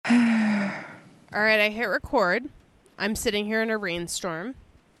All right, I hit record. I'm sitting here in a rainstorm.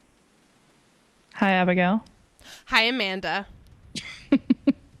 Hi, Abigail. Hi, Amanda.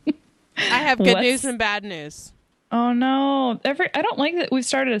 I have good news and bad news. Oh, no. I don't like that we've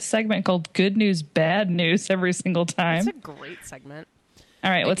started a segment called Good News, Bad News every single time. It's a great segment.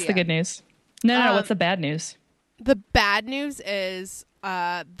 All right, what's the good news? No, what's the bad news? The bad news is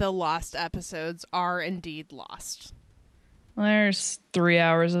the lost episodes are indeed lost. There's 3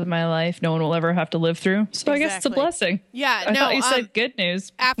 hours of my life no one will ever have to live through. So I guess it's a blessing. Yeah, I thought you said good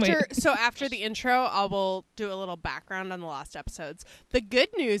news. After the intro, I will do a little background on the lost episodes. The good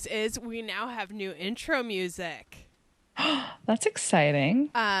news is we now have new intro music. That's exciting.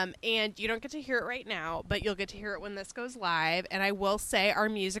 And you don't get to hear it right now, but you'll get to hear it when this goes live. And I will say our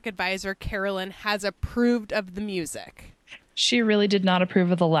music advisor, Carolyn, has approved of the music. She really did not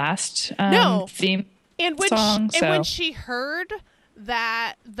approve of the last theme. And when she heard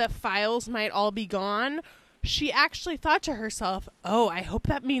that the files might all be gone, she actually thought to herself, oh, I hope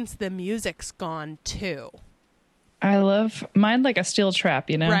that means the music's gone too. I love mine like a steel trap,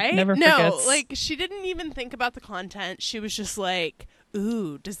 you know? Right? Never forgets. No, like she didn't even think about the content. She was just like,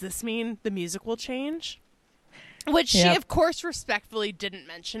 ooh, does this mean the music will change? Which she, of course, respectfully didn't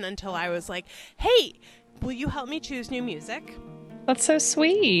mention until I was like, hey, will you help me choose new music? That's so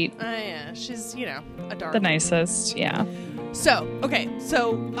sweet. Yeah, she's, adorable. The nicest, yeah. So, okay,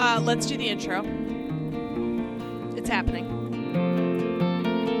 let's do the intro. It's happening.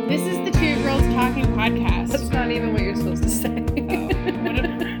 This is the Two Girls Talking podcast. That's not even what you're supposed to say.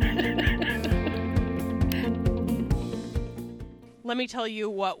 Let me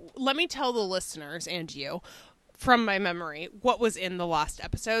tell the listeners and you, from my memory, what was in the lost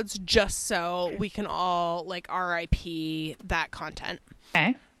episodes, just so we can all RIP that content.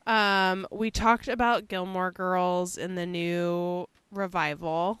 Okay. We talked about Gilmore Girls in the new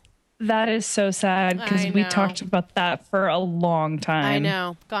revival. That is so sad because we talked about that for a long time. I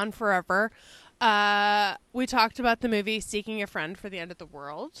know. Gone forever. We talked about the movie Seeking a Friend for the End of the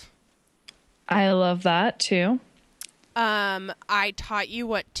World. I love that too. I taught you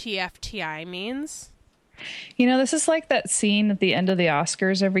what TFTI means. This is like that scene at the end of the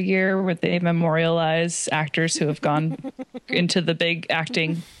Oscars every year where they memorialize actors who have gone into the big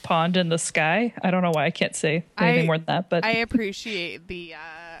acting pond in the sky. I don't know why I can't say anything more than that, but I appreciate the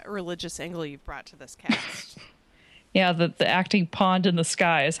religious angle you've brought to this cast. Yeah, the acting pond in the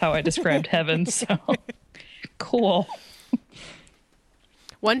sky is how I described heaven. So cool.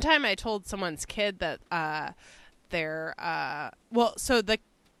 One time I told someone's kid that never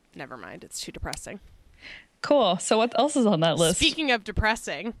mind, it's too depressing. Cool. So what else is on that list? Speaking of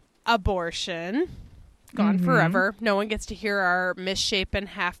depressing, abortion. Gone forever. No one gets to hear our misshapen,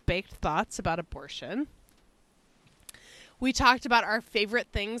 half-baked thoughts about abortion. We talked about our favorite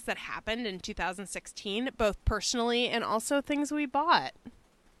things that happened in 2016, both personally and also things we bought.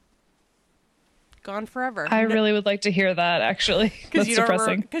 Gone forever. I really would like to hear that, actually. That's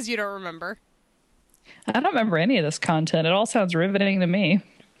depressing. Because you don't remember. I don't remember any of this content. It all sounds riveting to me.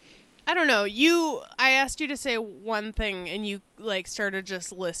 I don't know. I asked you to say one thing, and you started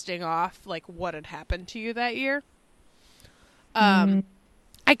just listing off what had happened to you that year. I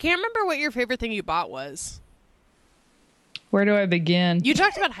can't remember what your favorite thing you bought was. Where do I begin? You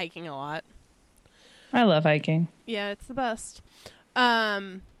talked about hiking a lot. I love hiking. Yeah, it's the best.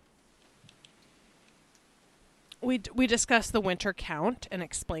 We discussed the winter count and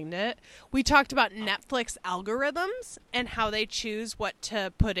explained it. We talked about Netflix algorithms and how they choose what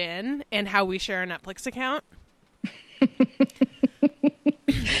to put in and how we share a Netflix account.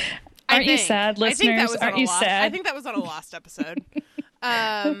 Aren't you sad, listeners? Aren't you sad? I think that was on a lost episode.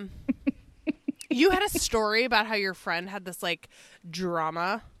 You had a story about how your friend had this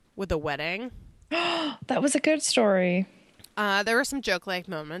drama with a wedding. That was a good story. There were some joke-like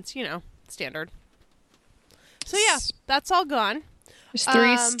moments, standard. So yeah, that's all gone. There's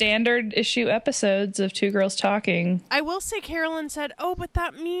 3 standard issue episodes of Two Girls Talking. I will say Carolyn said, oh, but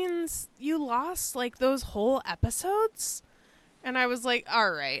that means you lost those whole episodes? And I was like,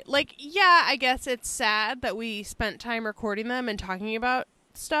 all right. Yeah, I guess it's sad that we spent time recording them and talking about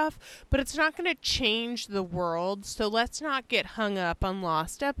stuff, but it's not going to change the world, so let's not get hung up on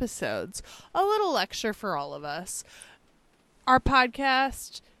lost episodes. A little lecture for all of us. Our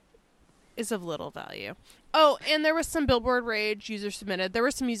podcast is of little value. Oh, and there was some Billboard Rage user submitted. There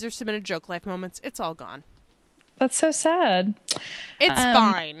were some user submitted joke life moments. It's all gone. That's so sad. It's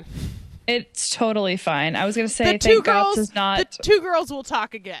fine. It's totally fine. I was going to say, thank God this is not... The 2 girls will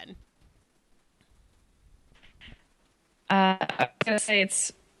talk again. I was going to say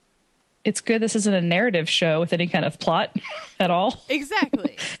it's good this isn't a narrative show with any kind of plot at all.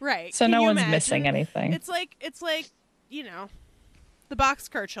 Exactly. Right. So Can no you one's imagine? missing anything. It's like, you know, the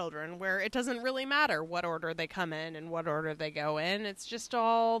Boxcar Children, where it doesn't really matter what order they come in and what order they go in. It's just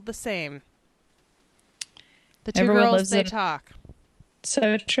all the same. The two Everyone girls, lives they in- talk.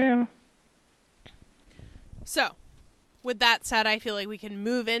 So true. So, with that said, I feel like we can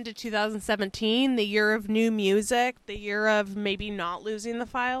move into 2017, the year of new music, the year of maybe not losing the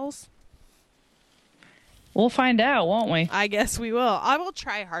files. We'll find out, won't we? I guess we will. I will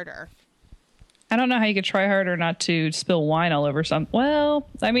try harder. I don't know how you could try harder not to spill wine all over something. Well,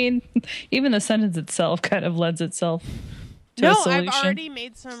 I mean, even the sentence itself kind of lends itself to a No, solution. I've already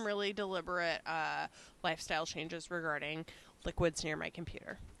made some really deliberate lifestyle changes regarding liquids near my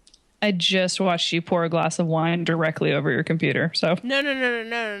computer. I just watched you pour a glass of wine directly over your computer. So No.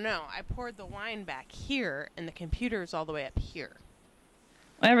 I poured the wine back here, and the computer's all the way up here.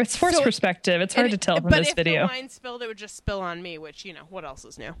 whatever, it's forced So- perspective. It's hard to tell from but this if video. the wine spilled, it would just spill on me, which, you know, what else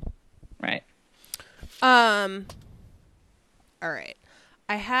is new? Right. All right.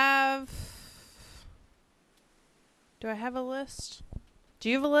 Do I have a list? Do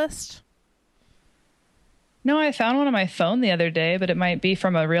you have a list? No, I found one on my phone the other day, but it might be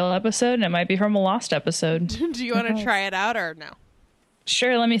from a real episode and it might be from a lost episode. Do you want to try it out or no?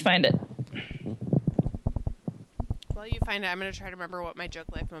 Sure, let me find it. While you find it, I'm going to try to remember what my joke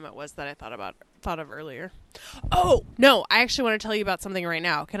life moment was that I thought of earlier. Oh, no, I actually want to tell you about something right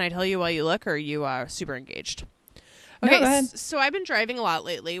now. Can I tell you while you look, or are you super engaged? No, Okay, go ahead. so I've been driving a lot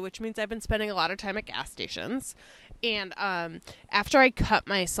lately, which means I've been spending a lot of time at gas stations. And after I cut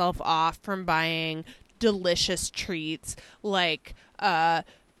myself off from buying delicious treats like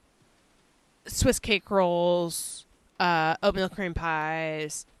Swiss cake rolls, oatmeal cream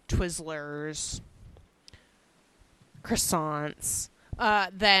pies, Twizzlers, croissants,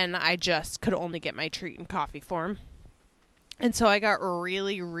 then I just could only get my treat in coffee form. And so I got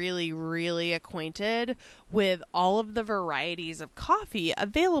really, really, really acquainted with all of the varieties of coffee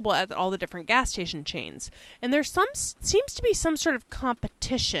available at all the different gas station chains. And there seems to be some sort of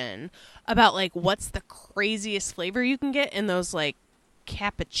competition about like what's the craziest flavor you can get in those like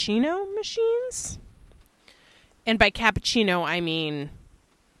cappuccino machines. And by cappuccino, I mean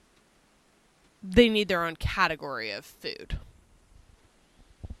they need their own category of food.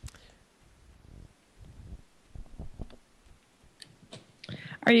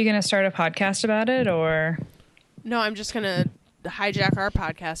 Are you going to start a podcast about it or? No, I'm just going to hijack our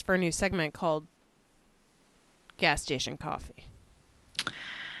podcast for a new segment called Gas Station Coffee.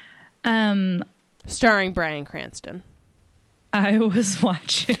 Starring Bryan Cranston. I was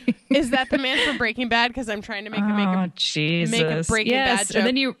watching. Is that the man from Breaking Bad? Because I'm trying to make Jesus. make a Breaking yes, Bad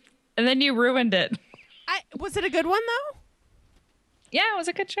joke. And then you ruined it. Was it a good one though? Yeah, it was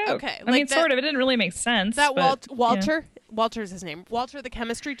a good joke. Okay, I like mean, that- sort of. It didn't really make sense. That but, Walter, Walter's his name. Walter, the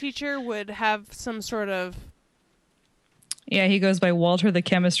chemistry teacher, would have some sort of. Yeah, he goes by Walter, the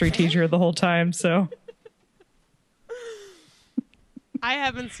chemistry teacher, the whole time. So I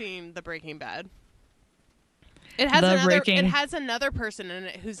haven't seen the Breaking Bad. It has The It has another person in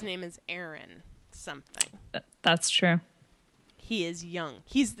it whose name is Aaron something. that's true. He is young.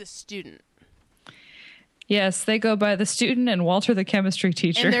 He's the student. Yes, they go by the student and Walter, the chemistry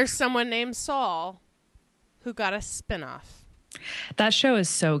teacher. And there's someone named Saul who got a spinoff. That show is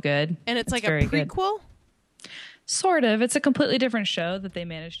so good. And it's like a very good. prequel. Sort of. It's a completely different show that they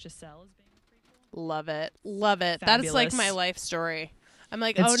managed to sell as being a prequel. Love it. Love it. That is like Fabulous. my life story. I'm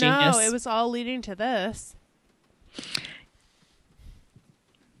like, It's oh genius. no, it was all leading to this.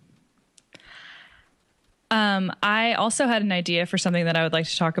 I also had an idea for something that I would like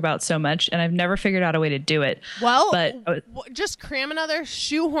to talk about so much, and I've never figured out a way to do it. Well, But- just cram another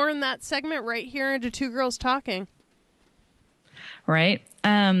shoehorn that segment right here into Two Girls Talking. Right?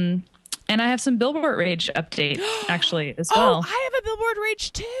 And I have some Billboard Rage update actually as well. Oh, I have a Billboard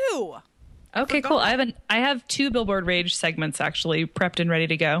Rage too. Okay, cool. I have two Billboard Rage segments actually prepped and ready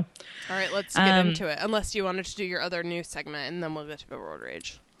to go. All right, let's get into it. Unless you wanted to do your other new segment, and then we'll get to Billboard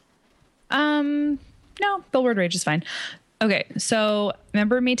Rage. No, Billboard Rage is fine. Okay, so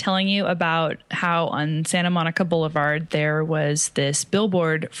remember me telling you about how on Santa Monica Boulevard there was this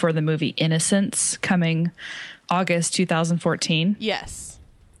billboard for the movie Innocence coming August 2014? Yes.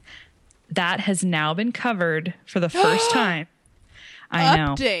 That has now been covered for the first time. I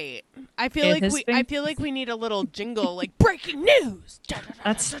know. Update. I feel It like has been- I feel like we need a little jingle, like breaking news.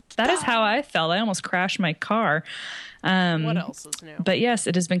 That is how I felt. I almost crashed my car. What else is new? But yes,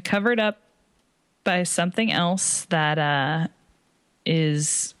 it has been covered up by something else that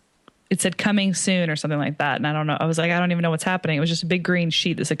is it said coming soon or something like that. And I don't know. I was like, I don't even know what's happening. It was just a big green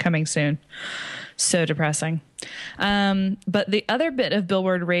sheet that said coming soon. So depressing. But the other bit of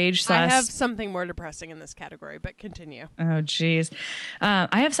Billboard rage I have something more depressing in this category, but continue. Oh, geez.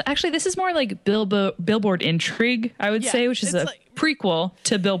 I have actually, this is more like Billboard Intrigue, I would say, which is a prequel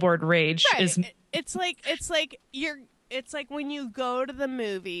to Billboard Rage. Right. It's like when you go to the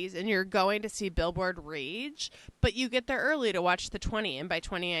movies and you're going to see Billboard Rage, but you get there early to watch the 20. And by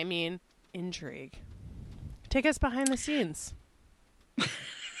 20, I mean Intrigue. Take us behind the scenes.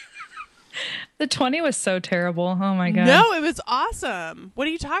 The 20 was so terrible. Oh my God. No, it was awesome. What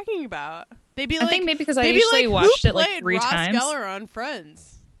are you talking about? They'd be like, I think maybe because I usually watched it like 3 times. Ross Geller on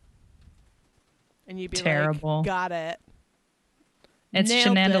Friends. And you'd be terrible. Like, got it. It's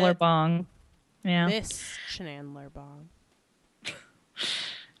Shenandoah Bong. Yeah. Miss Shenandoah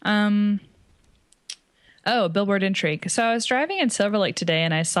Bong. Oh, Billboard Intrigue. So I was driving in Silver Lake today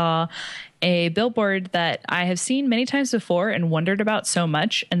and I saw a billboard that I have seen many times before and wondered about so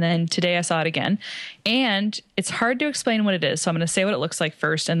much. And then today I saw it again. And it's hard to explain what it is. So I'm going to say what it looks like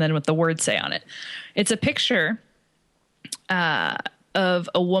first and then what the words say on it. It's a picture of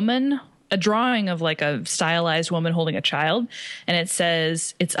a woman, a drawing of like a stylized woman holding a child. And it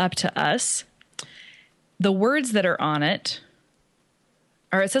says, "It's up to us." The words that are on it,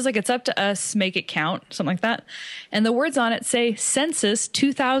 or it says like, "It's up to us, make it count," something like that. And the words on it say Census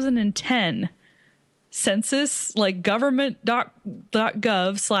 2010. Census, like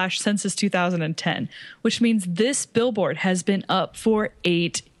government.gov/Census 2010, which means this billboard has been up for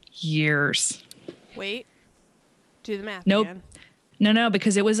 8 years. Wait, do the math nope. again. No,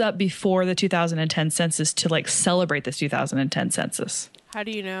 because it was up before the 2010 census to like celebrate this 2010 census. How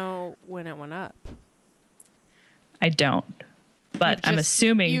do you know when it went up? I don't. But I'm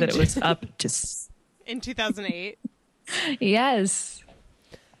assuming that it was up to... In 2008? Yes.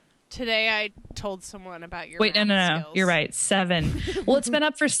 Today I told someone about your Wait, math no. skills. You're right. 7. Well, it's been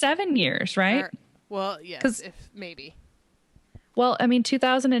up for 7 years, right? Well, yes, if maybe. Well, I mean,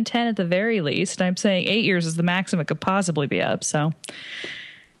 2010 at the very least. I'm saying 8 years is the maximum it could possibly be up, so...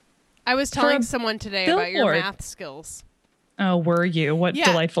 I was telling someone today about your math skills. Oh, were you? What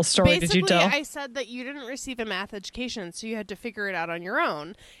delightful story did you tell? I said that you didn't receive a math education, so you had to figure it out on your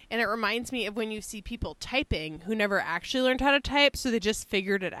own. And it reminds me of when you see people typing who never actually learned how to type, so they just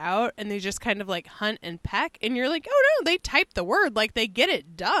figured it out, and they just kind of like hunt and peck. And you're like, oh no, they typed the word. Like, they get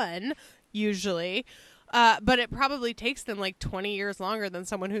it done, usually. But it probably takes them like 20 years longer than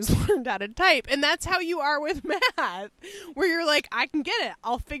someone who's learned how to type. And that's how you are with math, where you're like, I can get it.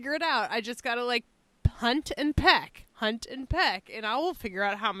 I'll figure it out. I just got to like hunt and peck, and I will figure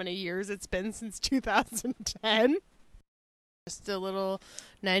out how many years it's been since 2010. Just a little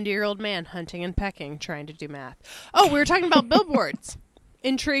 90-year-old man hunting and pecking, trying to do math. Oh, we were talking about billboards,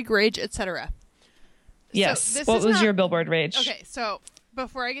 intrigue, rage, etc. Yes. So what was your billboard rage? Okay, so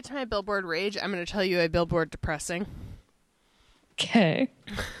before I get to my billboard rage, I'm going to tell you a billboard depressing. Okay.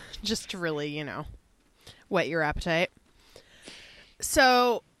 Just to really, whet your appetite.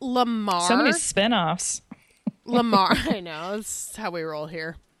 So, Lamar. So many spinoffs. Lamar, I know. That's how we roll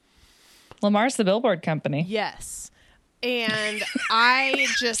here. Lamar's the billboard company. Yes. And I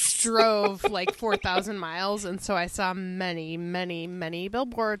just drove like 4,000 miles, and so I saw many, many, many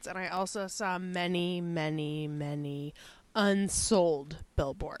billboards, and I also saw many, many, many unsold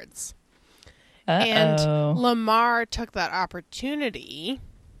billboards. And Lamar took that opportunity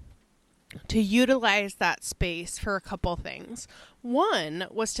to utilize that space for a couple things. One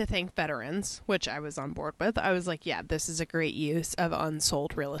was to thank veterans, which I was on board with. I was like, yeah, this is a great use of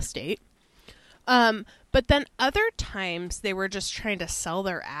unsold real estate. But then other times they were just trying to sell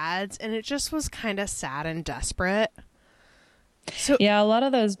their ads, and it just was kind of sad and desperate. So yeah, a lot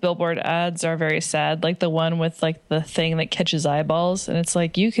of those billboard ads are very sad. Like the one with like the thing that catches eyeballs, and it's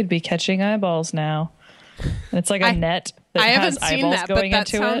like, you could be catching eyeballs now. And it's like a net that has eyeballs going into it. I haven't seen that, but that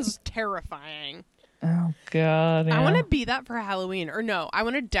sounds terrifying. Oh God! Yeah. I want to be that for Halloween, or no, I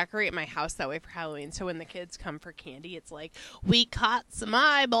want to decorate my house that way for Halloween. So when the kids come for candy, it's like, we caught some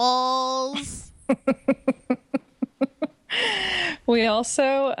eyeballs. We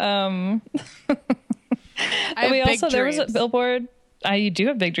also, there was a billboard. You do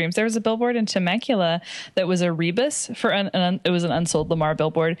have big dreams. There was a billboard in Temecula that was a rebus for it was an unsold Lamar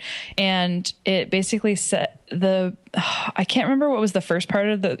billboard, and it basically said I can't remember what was the first part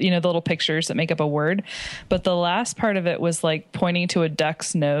of the the little pictures that make up a word, but the last part of it was like pointing to a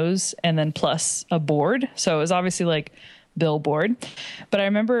duck's nose and then plus a board. So it was obviously like billboard. But I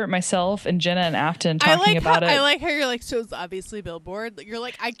remember myself and Jenna and Afton talking about it. I like how you're like, so it's obviously billboard. You're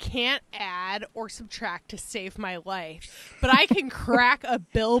like, I can't add or subtract to save my life, but I can crack a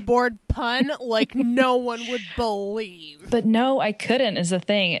billboard pun like no one would believe. But no, I couldn't is the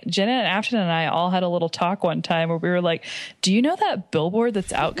thing. Jenna and Afton and I all had a little talk one time where we were like, do you know that billboard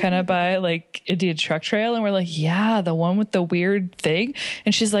that's out kind of by like Indian Truck Trail? And we're like, yeah, the one with the weird thing.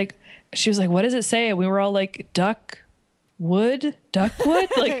 And she was like, what does it say? And we were all like, Duckwood?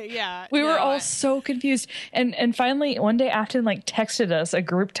 Like, yeah, we were all so confused. And finally, one day Afton like texted us a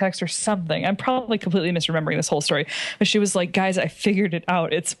group text or something. I'm probably completely misremembering this whole story, but she was like, guys, I figured it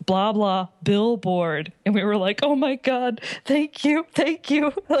out. It's blah, blah, billboard. And we were like, oh my God, thank you.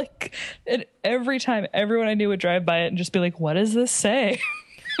 Like, and every time everyone I knew would drive by it and just be like, what does this say?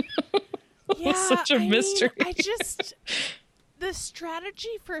 Yeah, It's such a mystery. The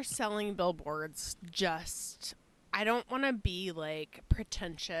strategy for selling billboards I don't want to be like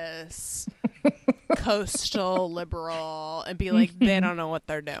pretentious coastal liberal and be like they don't know what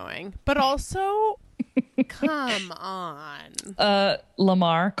they're doing, but also come on,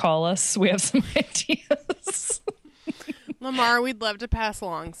 Lamar, call us, we have some ideas. Lamar, we'd love to pass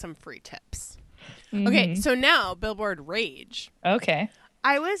along some free tips. Okay, so now billboard rage. Okay.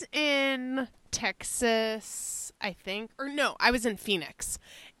 I was in Texas, I think, or no, I was in Phoenix,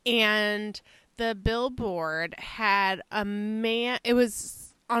 and the billboard had a man. It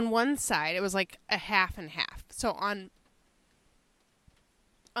was on one side. It was like a half and half. So on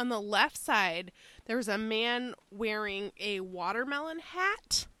the left side, there was a man wearing a watermelon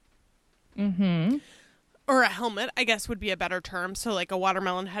hat. Mm-hmm. Or a helmet, I guess would be a better term. So like a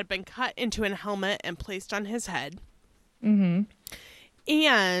watermelon had been cut into a helmet and placed on his head. Mm-hmm.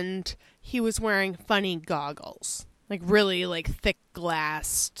 And he was wearing funny goggles. Like really like thick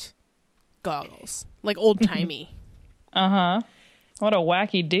glassed goggles, like old timey. Uh-huh. What a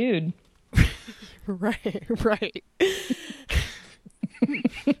wacky dude. Right.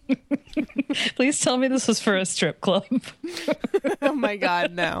 Please tell me this was for a strip club. Oh my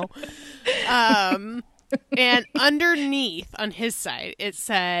God, no. And underneath on his side it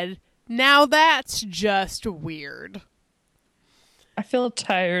said, now that's just weird. I feel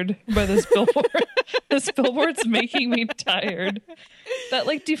tired by this billboard. This billboard's making me tired. That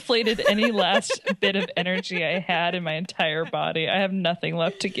like deflated any last bit of energy I had in my entire body. I have nothing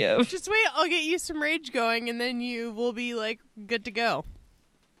left to give. Just wait, I'll get you some rage going and then you will be like good to go.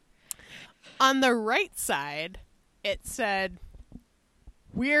 On the right side, it said,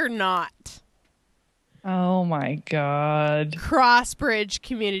 we're not. Oh my God. Crossbridge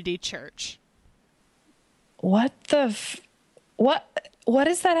Community Church. What the what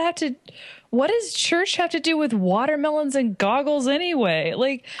does that have to what does church have to do with watermelons and goggles anyway?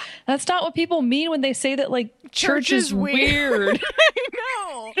 Like, that's not what people mean when they say that like church is weird. I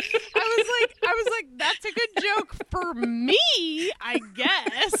know. I was like, that's a good joke for me, I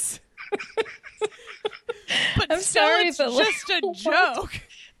guess. But I'm still, sorry, it's but just a joke.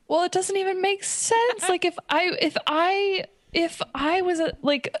 Well, it doesn't even make sense. Like if I was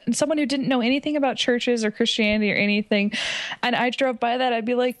like someone who didn't know anything about churches or Christianity or anything, and I drove by that, I'd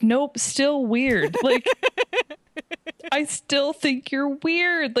be like, nope, still weird. Like, I still think you're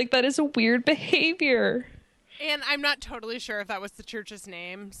weird. Like, that is a weird behavior. And I'm not totally sure if that was the church's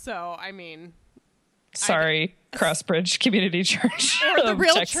name. So, I mean. Sorry, Crossbridge Community Church. Or the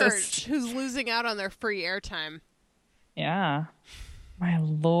real Texas. church who's losing out on their free airtime. Yeah. My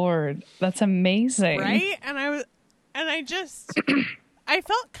Lord. That's amazing. Right? And I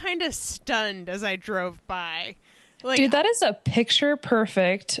felt kind of stunned as I drove by. Like, dude, that is a picture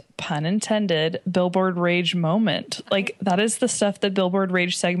perfect, pun intended, billboard rage moment. Like, that is the stuff that billboard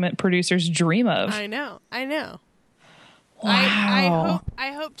rage segment producers dream of. I know. Wow.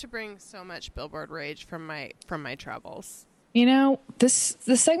 I hope to bring so much billboard rage from my travels. You know, this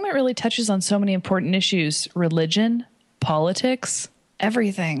segment really touches on so many important issues: religion, politics,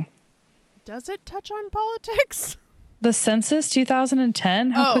 everything. Does it touch on politics? The census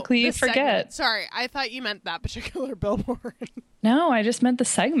 2010, how quickly you forget. Segment. Sorry, I thought you meant that particular billboard. No, I just meant the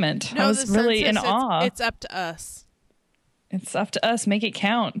segment. No, I was really in awe. It's up to us. It's up to us. Make it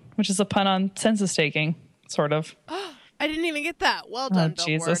count, which is a pun on census taking, sort of. I didn't even get that. Well done, Oh,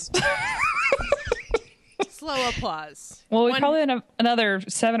 billboard. Jesus. Slow applause. Well, we probably have another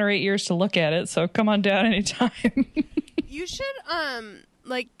 7 or 8 years to look at it, so come on down anytime. You should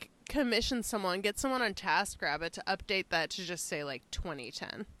like commission someone, get someone on TaskRabbit to update that to just say like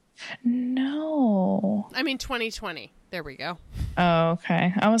 2010. No. I mean 2020. There we go. Oh,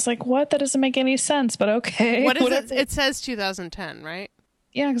 okay. I was like, what? That doesn't make any sense, but okay. What is it? It says 2010, right?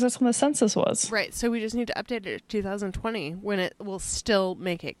 Yeah, because that's when the census was. Right. So we just need to update it to 2020 when it will still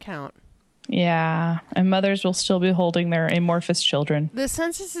make it count. Yeah, and mothers will still be holding their amorphous children. The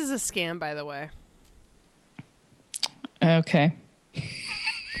census is a scam, by the way. Okay.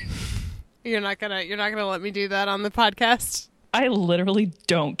 You're not gonna let me do that on the podcast? I literally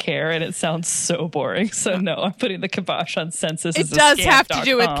don't care, and it sounds so boring. So no, I'm putting the kibosh on census. It does have to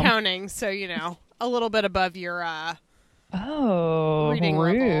do with counting, so a little bit above your reading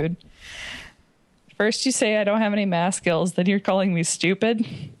rude. level. First you say I don't have any math skills, then you're calling me stupid.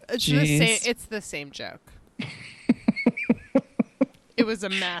 It's the same joke. It was a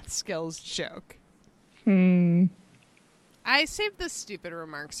math skills joke. I saved the stupid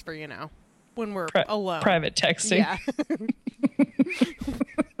remarks for when we're alone. Private texting. Yeah.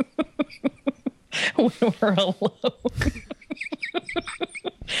 When we're alone.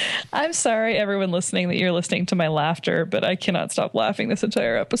 I'm sorry, everyone listening, that you're listening to my laughter, but I cannot stop laughing this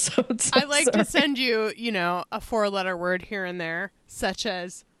entire episode. So I'd like to send you, a 4-letter word here and there, such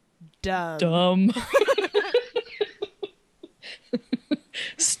as dumb. Dumb.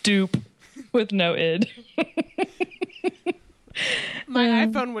 Stoop with no id. My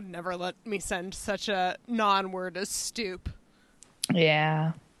iPhone would never let me send such a non-word as stoop.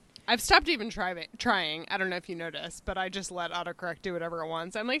 Yeah. I've stopped even trying. I don't know if you noticed, but I just let autocorrect do whatever it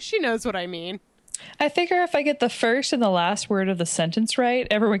wants. I'm like, she knows what I mean. I figure if I get the first and the last word of the sentence right,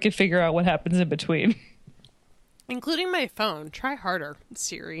 everyone can figure out what happens in between. Including my phone. Try harder,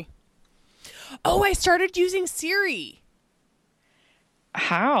 Siri. Oh, I started using Siri.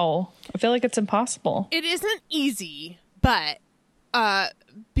 How? I feel like it's impossible. It isn't easy, but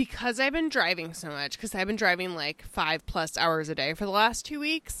because I've been driving so much, because I've been driving like 5+ hours a day for the last 2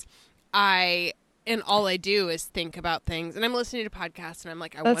 weeks, all I do is think about things, and I'm listening to podcasts, and I'm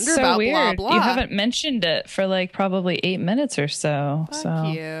like, That's wonder so about weird. blah blah. You haven't mentioned it for like probably 8 minutes or so.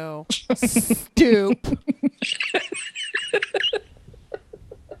 Fuck you. Stoop.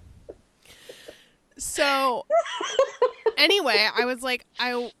 So anyway, I was like,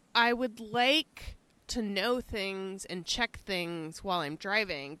 I would like to know things and check things while I'm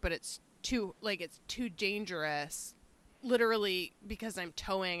driving, but it's too dangerous, literally, because I'm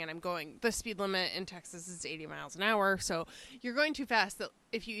towing and I'm going, the speed limit in Texas is 80 miles an hour, so you're going too fast that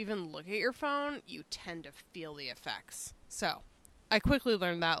if you even look at your phone, you tend to feel the effects. So I quickly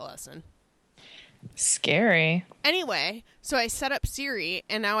learned that lesson. Scary. Anyway, so I set up Siri,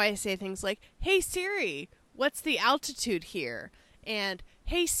 and now I say things like, "Hey Siri, what's the altitude here?" And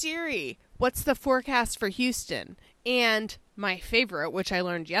 "Hey Siri, what's the forecast for Houston?" And my favorite, which I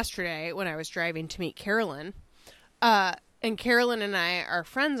learned yesterday when I was driving to meet Carolyn, and Carolyn and I are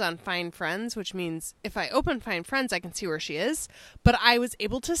friends on Find Friends, which means if I open Find Friends, I can see where she is. But I was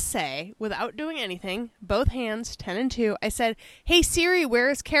able to say, without doing anything, both hands, 10 and 2, I said, "Hey Siri,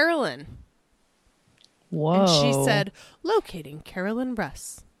 where is Carolyn?" Whoa. And she said, "Locating Carolyn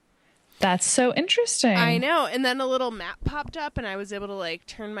Russ." That's so interesting. I know. And then a little map popped up, and I was able to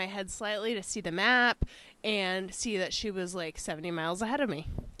turn my head slightly to see the map and see that she was 70 miles ahead of me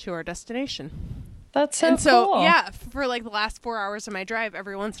to our destination. That's so and so, cool. yeah, for the last 4 hours of my drive,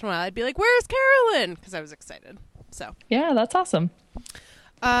 every once in a while, I'd be like, "Where's Carolyn?" Because I was excited. So, yeah, that's awesome.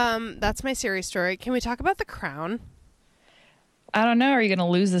 that's my Siri story. Can we talk about The Crown? I don't know. Are you going to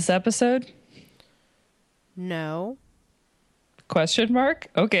lose this episode? No. Question mark?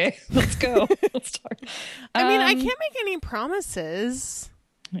 Okay, let's go. Let's talk. I mean, I can't make any promises.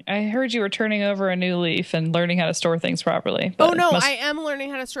 I heard you were turning over a new leaf and learning how to store things properly. But Oh, no, I am learning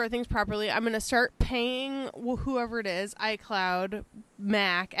how to store things properly. I'm going to start paying whoever it is, iCloud,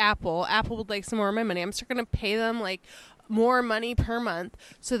 Mac, Apple. Apple would like some more of my money. I'm still going to pay them more money per month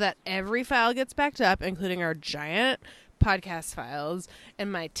so that every file gets backed up, including our giant podcast files,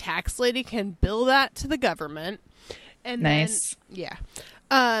 and my tax lady can bill that to the government. And nice. Then,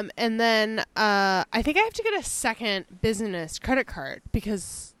 yeah. And then I think I have to get a second business credit card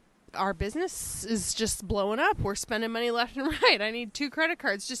because our business is just blowing up. We're spending money left and right. I need 2 credit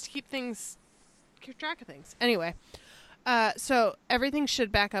cards just to keep track of things. Anyway, so everything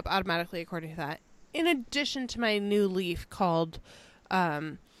should back up automatically according to that. In addition to my new leaf called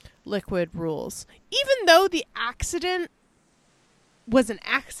Liquid Rules. Even though the accident was an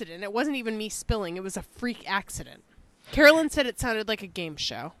accident, it wasn't even me spilling. It was a freak accident. Carolyn said it sounded like a game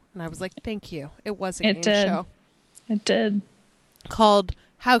show, and I was like, "Thank you." It was a game show. It did. Called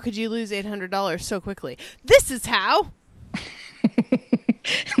 "How Could You Lose $800 So Quickly?" This is how.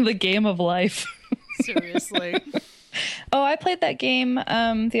 The game of life. Seriously. Oh, I played that game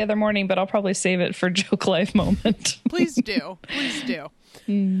the other morning, but I'll probably save it for joke life moment. Please do. Please do.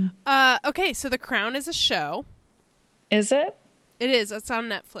 Okay, so The Crown is a show. Is it? It is. It's on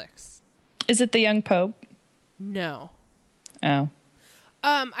Netflix. Is it The Young Pope? No. Oh.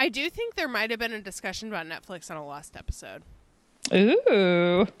 I do think there might have been a discussion about Netflix on a lost episode.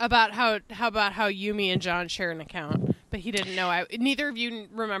 Ooh. About how you, me, and John share an account, but he didn't know. Neither of you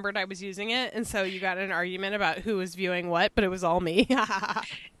remembered I was using it, and so you got in an argument about who was viewing what, but it was all me.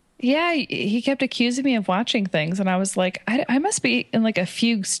 Yeah, he kept accusing me of watching things, and I was like, I must be in like a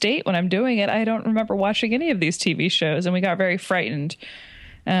fugue state when I'm doing it. I don't remember watching any of these TV shows, and we got very frightened.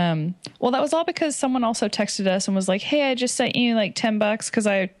 Well, that was all because someone also texted us and was like, hey, I just sent you like $10 because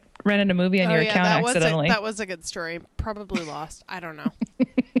I rented a movie on your account accidentally. That was a good story. Probably lost. I don't know.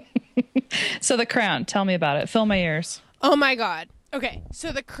 So The Crown, tell me about it. Fill my ears. Oh my God. Okay,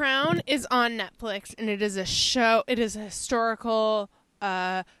 so The Crown is on Netflix, and it is a show. It is a historical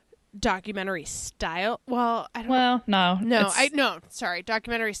documentary style. Well, I don't. Well, no. Sorry,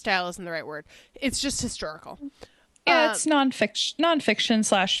 documentary style isn't the right word. It's just historical. Yeah, it's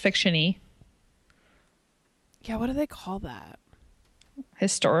nonfiction / fiction-y. Yeah, what do they call that?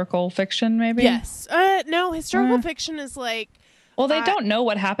 Historical fiction, maybe? Yes. No, historical fiction is like. Well, they don't know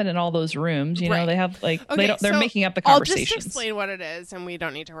what happened in all those rooms. You know, they have like okay, they're making up the conversations. I'll just explain what it is, and we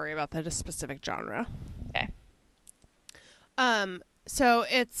don't need to worry about the specific genre. Okay. So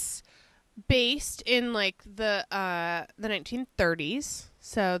it's based in like the 1930s.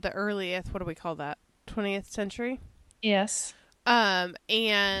 So the earliest, what do we call that? 20th century? Yes.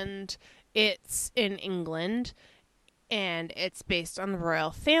 And it's in England, and it's based on the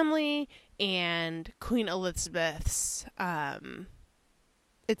royal family and Queen Elizabeth's.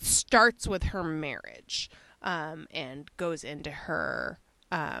 It starts with her marriage, and goes into her,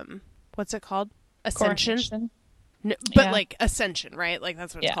 what's it called? Ascension. No, but like Ascension, right? Like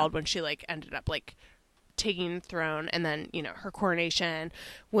that's what it's called when she like ended up like taking the throne, and then, you know, her coronation,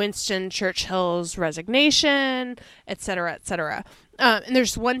 Winston Churchill's resignation, etc., etc. And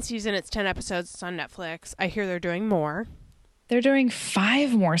there's one season, it's 10 episodes, it's on Netflix. I hear they're doing more. They're doing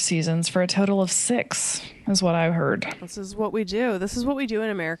 5 more seasons for a total of 6, is what I heard. This is what we do. This is what we do in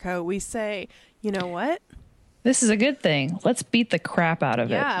America. We say, you know what? This is a good thing. Let's beat the crap out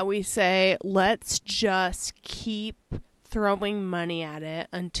of it. Yeah, we say, let's just keep throwing money at it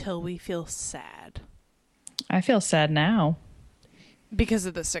until we feel sad. I feel sad now. Because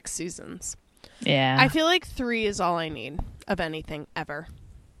of the 6 seasons. Yeah. I feel like 3 is all I need of anything ever.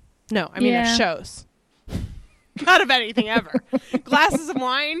 No, I mean of shows. Not of anything ever. Glasses of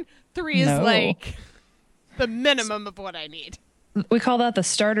wine, 3 is like the minimum of what I need. We call that the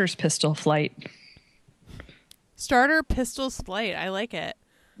starter's pistol flight. Starter pistols flight. I like it.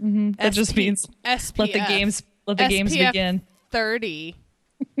 Mm-hmm. That just means SPF. let the games begin. 30.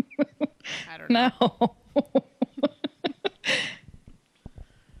 I don't know.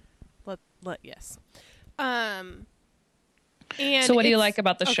 No. Yes. And so what do you like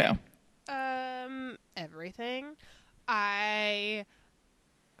about the show? Everything.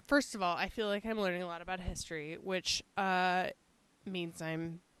 First of all, I feel like I'm learning a lot about history, which means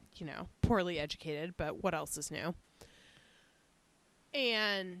I'm, you know, poorly educated, but what else is new?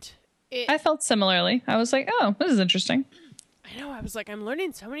 And I felt similarly. I was like, oh, this is interesting. I know. I was like, I'm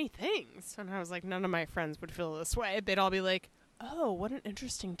learning so many things. And I was like, none of my friends would feel this way. They'd all be like, oh, what an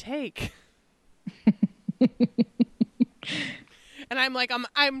interesting take. And I'm like,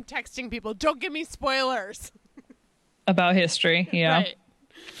 I'm texting people, don't give me spoilers. About history, yeah.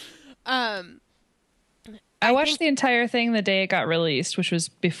 Right. I watched the entire thing the day it got released, which was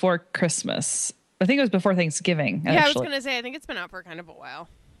before Christmas. I think it was before Thanksgiving, actually. Yeah, I was going to say, I think it's been out for kind of a while.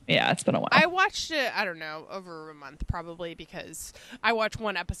 Yeah, it's been a while. I watched it, I don't know, over a month probably, because I watched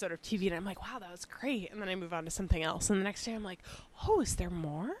one episode of TV and I'm like, wow, that was great. And then I move on to something else. And the next day I'm like, oh, is there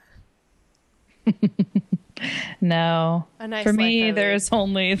more? No. Nice for me, there's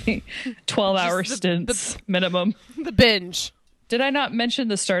only the 12-hour stints minimum. The binge. Did I not mention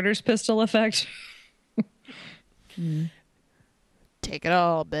the starter's pistol effect? Take it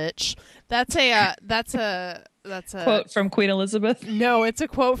all, bitch. That's a quote from Queen Elizabeth. No, it's a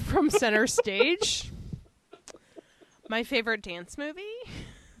quote from Center Stage. My favorite dance movie.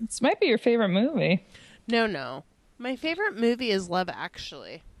 This might be your favorite movie. No. My favorite movie is Love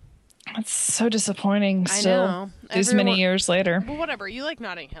Actually. It's so disappointing still. I know. These many years later. Well, whatever. You like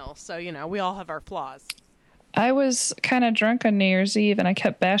Notting Hill, so, you know, we all have our flaws. I was kind of drunk on New Year's Eve, and I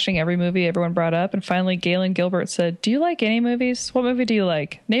kept bashing every movie everyone brought up, and finally Galen Gilbert said, do you like any movies? What movie do you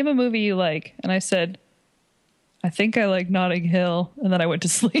like? Name a movie you like. And I said, I think I like Notting Hill, and then I went to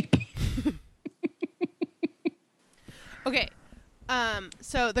sleep. Okay.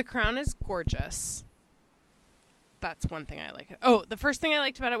 So The Crown is gorgeous. That's one thing I like. Oh, the first thing I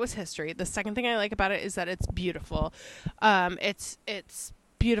liked about it was history. The second thing I like about it is that it's beautiful. It's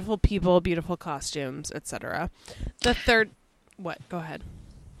beautiful people, beautiful costumes, etc. The third, what? Go ahead.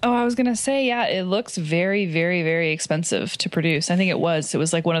 Oh, I was going to say, yeah, it looks very, very, very expensive to produce. I think it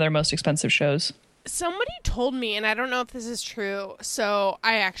was like one of their most expensive shows. Somebody told me, and I don't know if this is true, so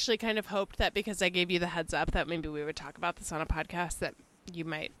I actually kind of hoped that because I gave you the heads up that maybe we would talk about this on a podcast that you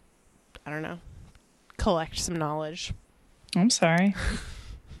might, I don't know, collect some knowledge. I'm sorry.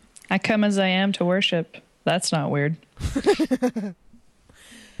 I come as I am to worship. That's not weird.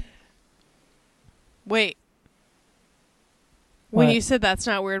 Wait. What? When you said that's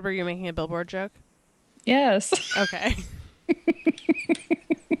not weird, were you making a Billboard joke? Yes. Okay.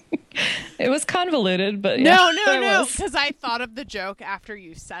 It was convoluted, but yeah. No, because I thought of the joke after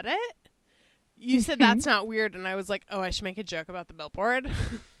you said it. You said that's not weird, and I was like, oh, I should make a joke about the Billboard.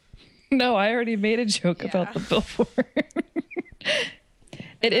 No, I already made a joke about the Billboard.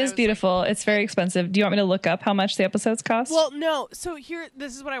 It is beautiful. Like, it's very expensive. Do you want me to look up how much the episodes cost? Well, no. So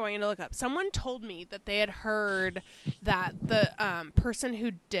this is what I want you to look up. Someone told me that they had heard that the person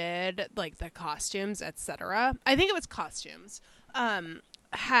who did like the costumes, etc. I think it was costumes.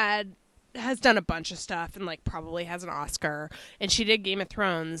 Has done a bunch of stuff and like probably has an Oscar, and she did Game of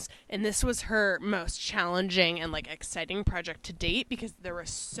Thrones, and this was her most challenging and like exciting project to date because there were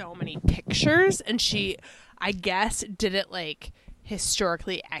so many pictures, and she, I guess, did it like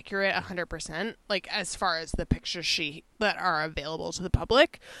historically accurate 100%, like as far as the pictures that are available to the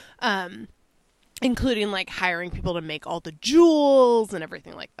public, including like hiring people to make all the jewels and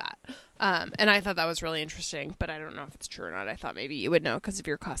everything like that. And I thought that was really interesting, but I don't know if it's true or not. I thought maybe you would know because of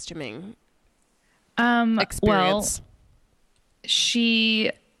your costuming experience. Well,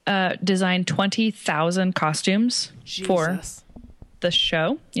 she designed 20,000 costumes for the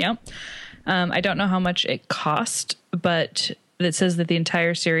show. Yeah. I don't know how much it cost, but it says that the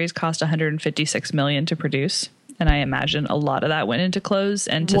entire series cost $156 million to produce. And I imagine a lot of that went into clothes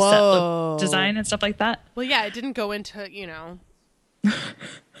and to set look design and stuff like that. Well, yeah, it didn't go into,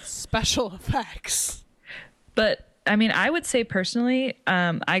 special effects. But I mean, I would say personally,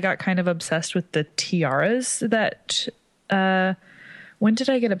 I got kind of obsessed with the tiaras that, when did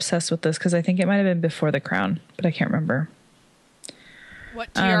I get obsessed with this? Because I think it might have been before The Crown, but I can't remember.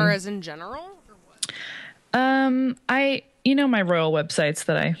 What, tiaras in general? Or what? My royal websites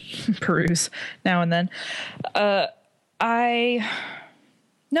that I peruse now and then.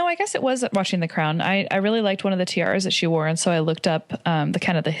 I guess it was watching The Crown. I really liked one of the tiaras that she wore, and so I looked up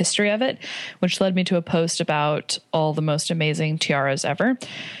the history of it, which led me to a post about all the most amazing tiaras ever.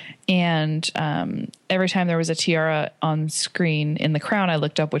 And every time there was a tiara on screen in The Crown, I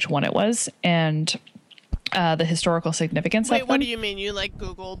looked up which one it was and the historical significance of them. Wait, what do you mean? You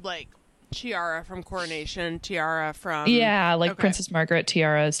Googled tiara from Coronation, tiara from... Yeah, Princess Margaret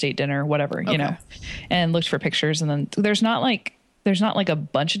tiara, state dinner, whatever, and looked for pictures. And then there's not a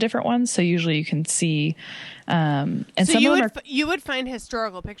bunch of different ones, so usually you can see and so some of them you would find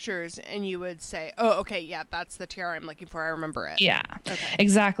historical pictures and you would say, oh, okay, yeah, that's the tiara I'm looking for, I remember it. Yeah, okay.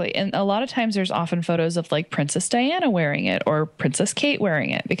 Exactly. And a lot of times there's often photos of Princess Diana wearing it or Princess Kate wearing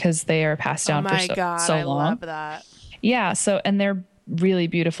it because they are passed down for so long. I love that. Yeah, and they're really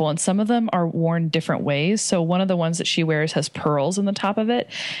beautiful, and some of them are worn different ways. So one of the ones that she wears has pearls in the top of it,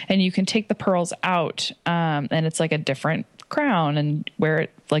 and you can take the pearls out and it's like a different crown and wear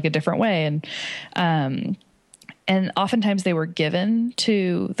it a different way. And oftentimes they were given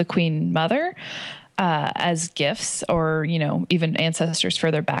to the Queen Mother as gifts, or even ancestors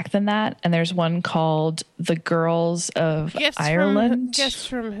further back than that. And there's one called the Girls of Ireland. Gifts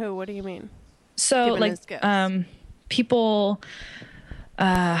from who? What do you mean? So people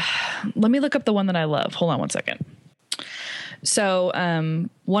let me look up the one that I love. Hold on one second. So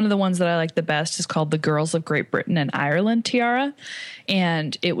one of the ones that I like the best is called the Girls of Great Britain and Ireland tiara.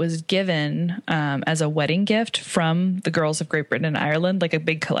 And it was given as a wedding gift from the Girls of Great Britain and Ireland. A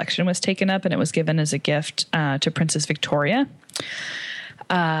big collection was taken up, and it was given as a gift to Princess Victoria.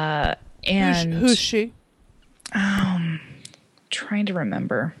 And who's she? Trying to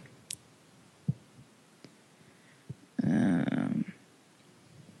remember.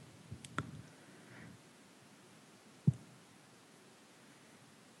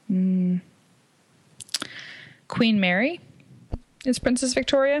 Queen Mary is Princess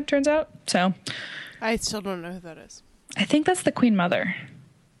Victoria, turns out. So I still don't know who that is. I think that's the Queen Mother.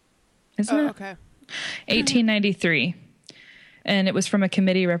 Isn't it? Okay. 1893. And it was from a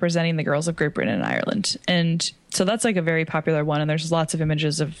committee representing the Girls of Great Britain and Ireland. And so that's a very popular one. And there's lots of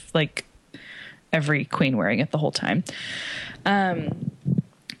images of every queen wearing it the whole time.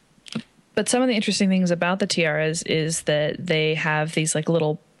 But some of the interesting things about the tiaras is that they have these like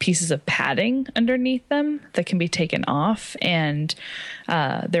little pieces of padding underneath them that can be taken off, and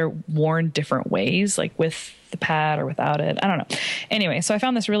they're worn different ways, like with the pad or without it. I don't know. Anyway, so I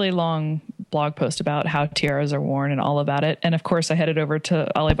found this really long blog post about how tiaras are worn and all about it. And of course, I headed over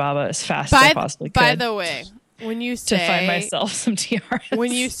to Alibaba as fast as I possibly could. By the way, when you say to find myself some tiaras.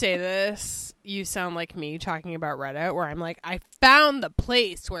 When you say this, you sound like me talking about Reddit, where I'm like, I found the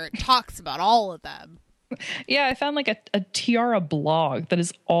place where it talks about all of them. Yeah, I found like a tiara blog that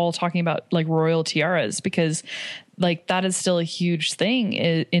is all talking about like royal tiaras, because like that is still a huge thing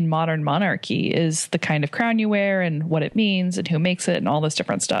in modern monarchy, is the kind of crown you wear and what it means and who makes it and all this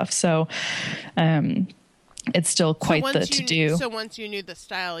different stuff. So it's still quite the to-do. So once you knew the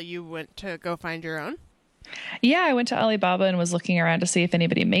style, you went to go find your own? Yeah, I went to Alibaba and was looking around to see if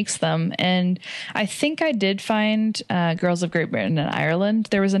anybody makes them. And I think I did find Girls of Great Britain and Ireland.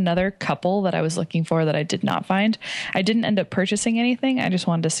 There was another couple that I was looking for that I did not find. I didn't end up purchasing anything. I just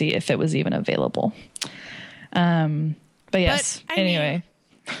wanted to see if it was even available. But yes, anyway.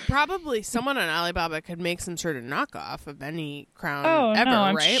 Probably someone on Alibaba could make some sort of knockoff of any crown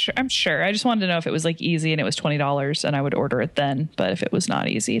ever, right? I'm sure. I just wanted to know if it was like easy and it was $20 and I would order it then. But if it was not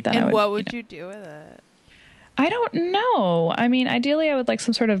easy, then I would. And what would you do with it? I don't know. I mean, ideally, I would like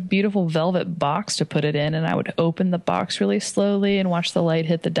some sort of beautiful velvet box to put it in, and I would open the box really slowly and watch the light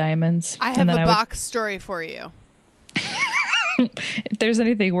hit the diamonds. I have a box story for you. If there's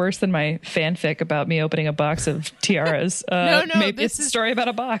anything worse than my fanfic about me opening a box of tiaras, maybe it's a story about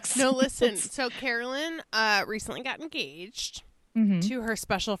a box. No, listen. So Carolyn recently got engaged to her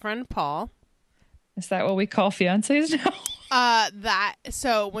special friend Paul. Is that what we call fiancés now?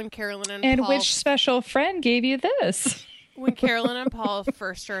 So when Carolyn and Paul, which special friend gave you this? When Carolyn and Paul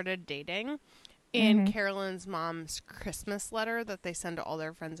first started dating, in Carolyn's mom's Christmas letter that they send to all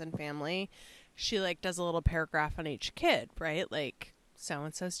their friends and family, she like does a little paragraph on each kid, right? Like, so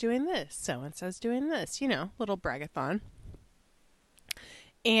and so's doing this, so and so's doing this, little bragathon.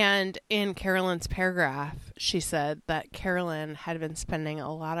 And in Carolyn's paragraph, she said that Carolyn had been spending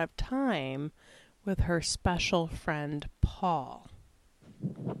a lot of time with her special friend, Paul.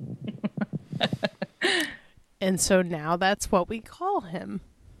 And so now that's what we call him.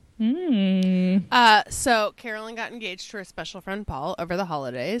 So Carolyn got engaged to her special friend, Paul, over the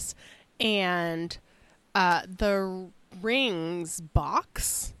holidays. And the rings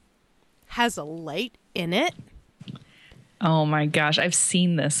box has a light in it. Oh, my gosh. I've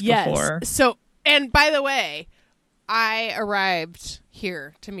seen this before. So, and by the way, I arrived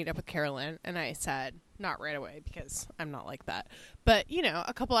here to meet up with Carolyn, and I said, not right away because I'm not like that, but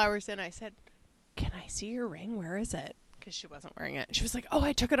a couple hours in, I said, can I see your ring? Where is it? Because she wasn't wearing it. She was like, oh,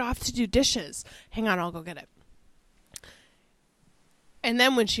 I took it off to do dishes. Hang on, I'll go get it. And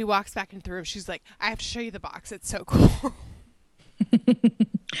then when she walks back into the room, she's like, I have to show you the box. It's so cool.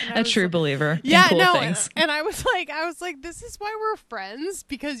 A true believer. Yeah, in cool things. And I was like, this is why we're friends,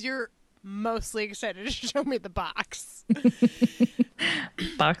 because you're mostly excited to show me the box.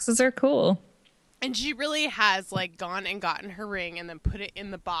 Boxes are cool. And she really has like gone and gotten her ring and then put it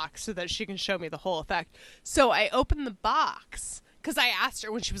in the box so that she can show me the whole effect. So I opened the box because I asked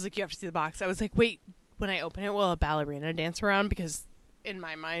her when she was like, you have to see the box. I was like, wait, when I open it, will a ballerina dance around? Because in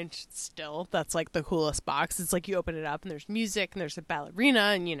my mind, still, that's like the coolest box. It's like you open it up and there's music and there's a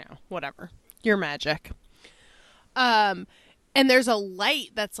ballerina and whatever. Your magic. And there's a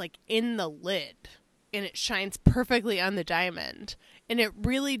light that's like in the lid and it shines perfectly on the diamond. And it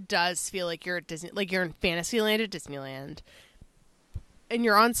really does feel like you're at Disney, like you're in Fantasyland at Disneyland. And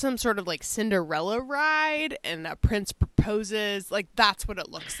you're on some sort of like Cinderella ride and a prince proposes. Like that's what it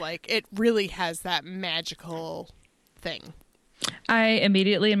looks like. It really has that magical thing. I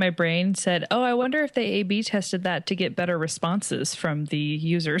immediately in my brain said, oh, I wonder if they A/B tested that to get better responses from the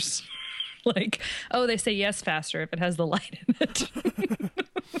users. Like, oh, they say yes faster if it has the light in it.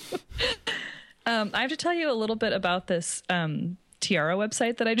 I have to tell you a little bit about this tiara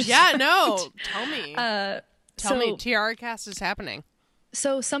website that I just found. Tell me. Tell me, Tiara Cast is happening.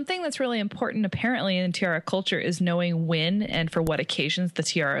 So something that's really important apparently in tiara culture is knowing when and for what occasions the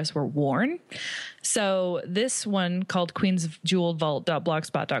tiaras were worn. So this one called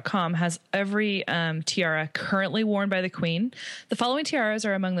queensofjewelledvault.blogspot.com has every tiara currently worn by the queen. The following tiaras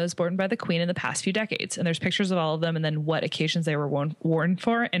are among those worn by the queen in the past few decades. And there's pictures of all of them and then what occasions they were worn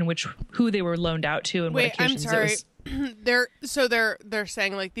for and who they were loaned out to and what occasions I'm sorry. it was. They're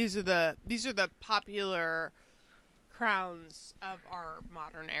saying like these are the popular crowns of our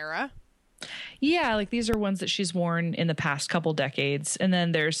modern era. Yeah, like these are ones that she's worn in the past couple decades. And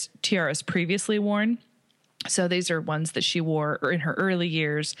then there's tiaras previously worn. So these are ones that she wore in her early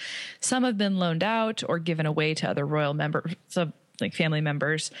years. Some have been loaned out or given away to other royal members, so like family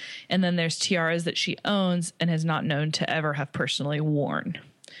members. And then there's tiaras that she owns and is not known to ever have personally worn.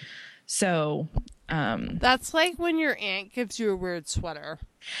 So that's like when your aunt gives you a weird sweater.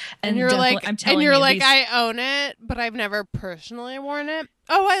 and you're like, I'm telling and you're you, like, these- I own it, but I've never personally worn it.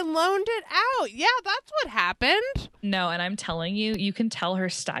 Oh, I loaned it out. Yeah, that's what happened. No, and I'm telling you, you can tell her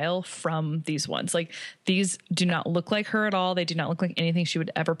style from these ones. Like, these do not look like her at all. They do not look like anything she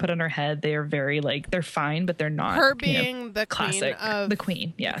would ever put on her head. They are very, like, they're fine, but they're not. Her being the classic. queen of... The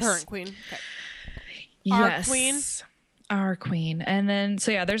queen, yes. Current queen. Okay. Yes. Our queen. Our queen. And then,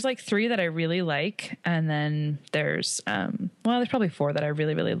 so yeah, there's like 3 that I really like. And then there's, there's probably 4 that I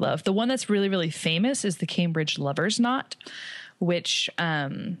really, really love. The one that's really, really famous is the Cambridge Lover's Knot, which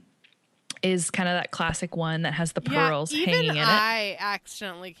is kind of that classic one that has the pearls hanging in it. I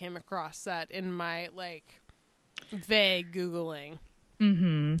accidentally came across that in my like vague Googling.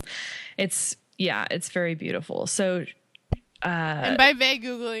 Mm-hmm. It's very beautiful. So, and by vague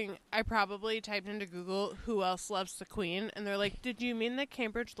Googling, I probably typed into Google who else loves the queen, and they're like, "Did you mean the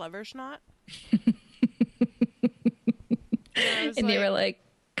Cambridge Lover's Knot?" and they were like,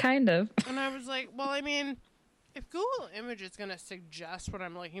 kind of. And I was like, well, I mean, if Google Image is going to suggest what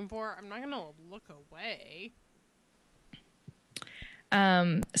I'm looking for, I'm not going to look away.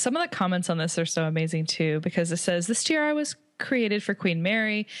 Some of the comments on this are so amazing too, because it says this tiara was created for Queen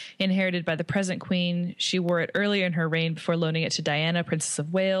Mary, inherited by the present queen. She wore it earlier in her reign before loaning it to Diana, Princess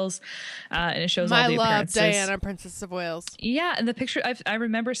of Wales. And it shows all the appearances. Diana, Princess of Wales. Yeah, and the picture, I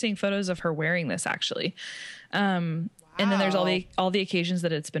remember seeing photos of her wearing this actually. And then there's all the occasions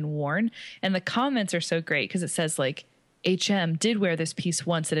that it's been worn, and the comments are so great because it says like, HM did wear this piece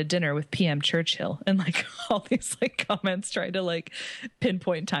once at a dinner with PM Churchill, and like all these like comments trying to like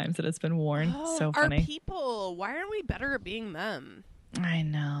pinpoint times that it's been worn. So funny. Our people, why aren't we better at being them? I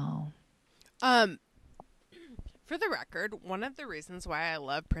know. For the record, one of the reasons why I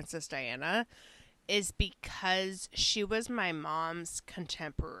love Princess Diana is because she was my mom's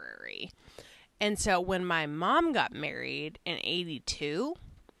contemporary. And so when my mom got married in 82,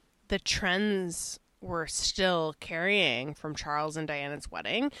 the trends were still carrying from Charles and Diana's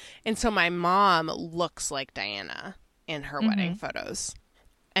wedding. And so my mom looks like Diana in her wedding photos.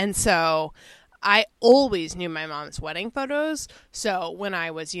 And so I always knew my mom's wedding photos. So when I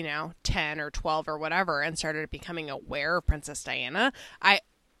was, 10 or 12 or whatever and started becoming aware of Princess Diana, I,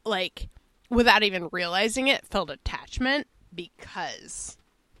 like, without even realizing it, felt attachment because,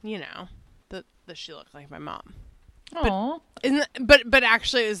 she looked like my mom. But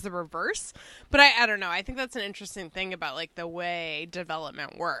actually it was the reverse. But I don't know. I think that's an interesting thing about like the way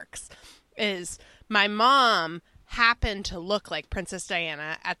development works is my mom happened to look like Princess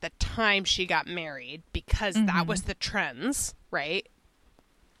Diana at the time she got married because that was the trends, right?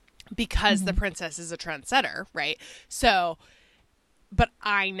 Because the princess is a trendsetter, right? So, but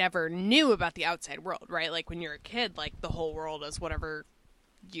I never knew about the outside world, right? Like when you're a kid, like the whole world is whatever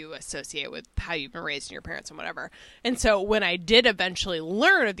you associate with how you've been raised and your parents and whatever. And so when I did eventually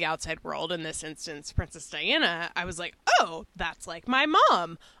learn of the outside world, in this instance, Princess Diana, I was like, oh, that's like my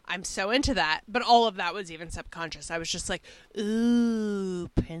mom. I'm so into that. But all of that was even subconscious. I was just like, ooh,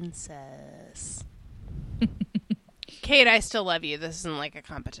 princess. Kate, I still love you. This isn't like a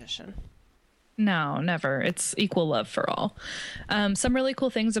competition. No, never. It's equal love for all. Some really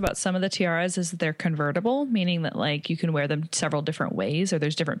cool things about some of the tiaras is that they're convertible, meaning that like you can wear them several different ways, or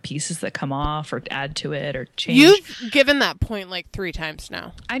there's different pieces that come off or add to it or change. You've given that point like 3 times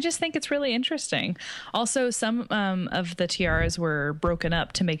now. I just think it's really interesting. Also, some of the tiaras were broken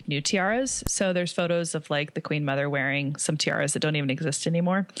up to make new tiaras. So there's photos of like the Queen Mother wearing some tiaras that don't even exist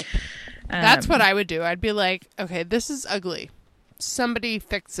anymore. That's what I would do. I'd be like, okay, this is ugly. Somebody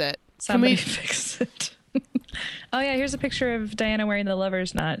fix it. Somebody fix it. Oh, yeah. Here's a picture of Diana wearing the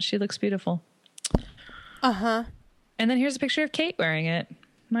lover's knot. She looks beautiful. Uh-huh. And then here's a picture of Kate wearing it.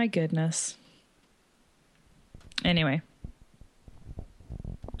 My goodness. Anyway.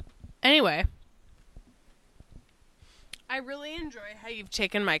 I really enjoy how you've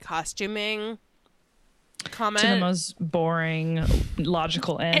taken my costuming comment to the most boring,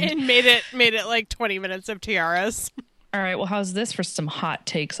 logical end. and made it like 20 minutes of tiaras. All right, well, how's this for some hot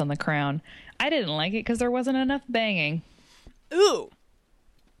takes on the crown? I didn't like it because there wasn't enough banging. Ooh.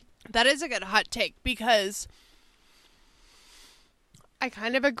 That is a good hot take because I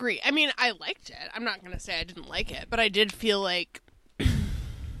kind of agree. I mean, I liked it. I'm not going to say I didn't like it, but I did feel like,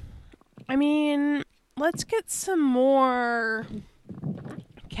 I mean, let's get some more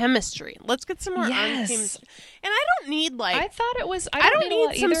chemistry. Let's get some more on Yes. chemistry. And I don't need like I thought it was. I don't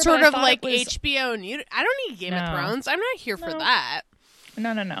need some either, sort but I of thought like it was- HBO new. I don't need Game of No. Thrones. I'm not here for No. that.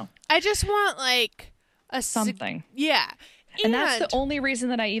 No. I just want like a Something. Yeah. And that's the only reason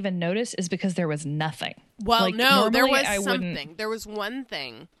that I even noticed is because there was nothing. Well, Like, no, there normally was I something. wouldn't- There was one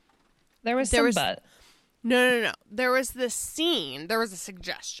thing. There was There some was- but. No. There was this scene. There was a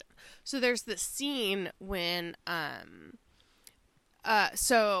suggestion. So there's this scene when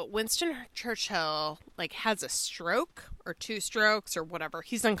so Winston Churchill like has a stroke or 2 strokes or whatever.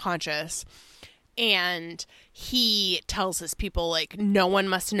 He's unconscious. And he tells his people, like, no one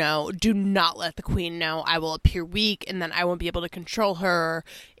must know. Do not let the queen know. I will appear weak, and then I won't be able to control her.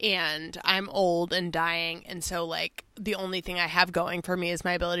 And I'm old and dying. And so, like, the only thing I have going for me is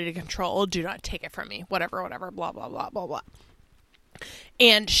my ability to control. Do not take it from me. Whatever, blah, blah, blah, blah, blah.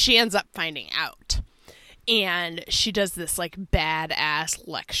 And she ends up finding out. And she does this, like, badass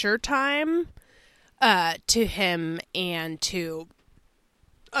lecture time to him and to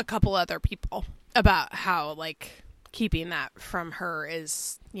a couple other people about how, like, keeping that from her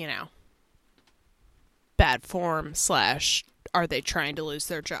is, you know, bad form / are they trying to lose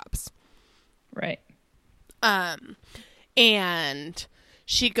their jobs? Right. And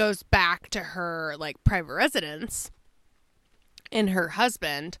she goes back to her, like, private residence, and her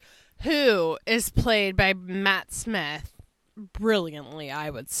husband, who is played by Matt Smith, brilliantly, I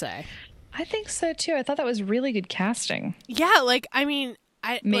would say. I think so too. I thought that was really good casting. Yeah, like, I mean,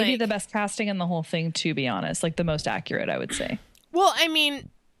 Maybe like, the best casting in the whole thing, to be honest. Like the most accurate, I would say. well, I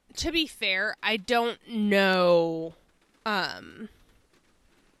mean, to be fair, I don't know. To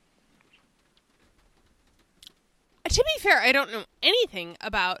be fair, I don't know anything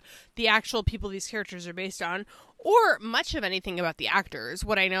about the actual people these characters are based on, or much of anything about the actors.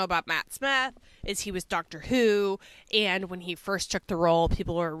 What I know about Matt Smith is he was Doctor Who, and when he first took the role,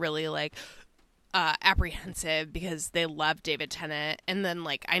 people were really like apprehensive because they loved David Tennant. And then,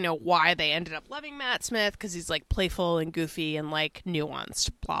 like, I know why they ended up loving Matt Smith, because he's like playful and goofy and like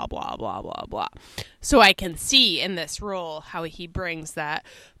nuanced, blah blah blah blah blah. So I can see in this role how he brings that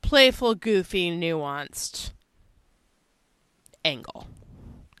playful, goofy, nuanced angle.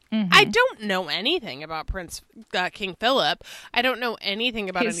 I don't know anything about King Philip. I don't know anything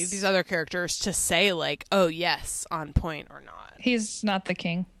about any of these other characters to say, like, oh yes, on point or not. He's not the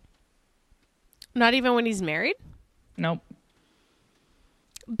king. Not even when he's married? Nope.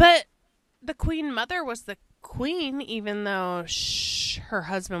 But the Queen Mother was the queen, even though her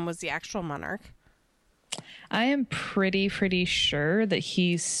husband was the actual monarch. I am pretty sure that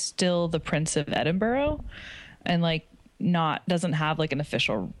he's still the Prince of Edinburgh and like doesn't have like an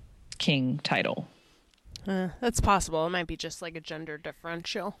official king title. That's possible. It might be just like a gender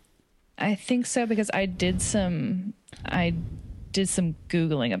differential. I think so, because I did some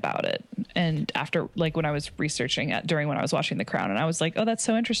Googling about it, and after, like, when I was researching it during when I was watching The Crown, and I was like, oh, that's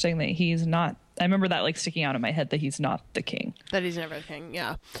so interesting that he's not. I remember that like sticking out in my head that he's not the king. That he's never the king.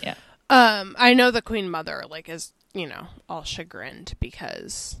 Yeah. Yeah. I know the Queen Mother, like, is, you know, all chagrined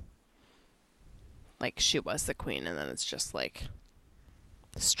because, like, she was the queen, and then it's just like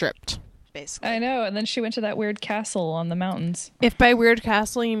stripped, basically. I know, and then she went to that weird castle on the mountains. If by weird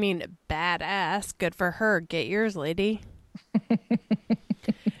castle you mean badass, good for her. Get yours, lady.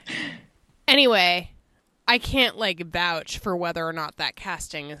 Anyway, I can't like vouch for whether or not that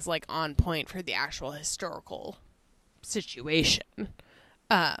casting is like on point for the actual historical situation.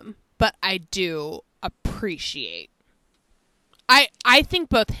 But I do appreciate. I think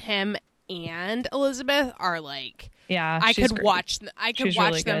both him and Elizabeth are like, Yeah, I she's could great. watch She's watch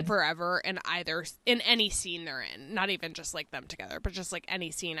really them good. forever in any scene they're in. Not even just like them together, but just like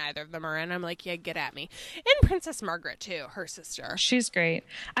any scene either of them are in. I'm like, yeah, get at me. And Princess Margaret too, her sister. She's great.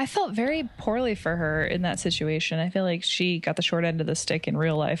 I felt very poorly for her in that situation. I feel like she got the short end of the stick in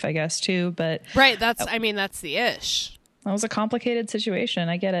real life, I guess, too. But Right, that's the ish. that was a complicated situation.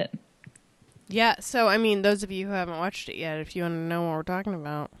 I get it. Yeah, so I mean, those of you who haven't watched it yet, if you want to know what we're talking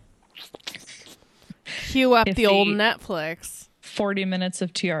about, cue up If the old the- Netflix. 40 minutes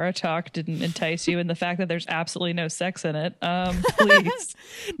of Tiara talk didn't entice you, and the fact that there's absolutely no sex in it. Please.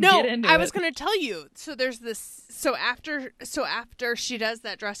 No, get into I was it. going to tell you. So there's this. So after she does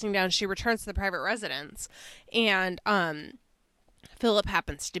that dressing down, she returns to the private residence, and Philip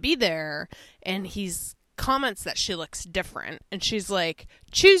happens to be there, and he's comments that she looks different, and she's like,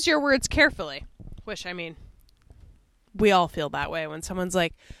 "Choose your words carefully," which, I mean, we all feel that way when someone's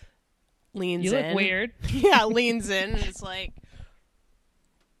like leans You in. look weird. Yeah, leans in and it's like,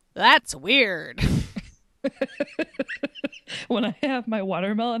 that's weird. When I have my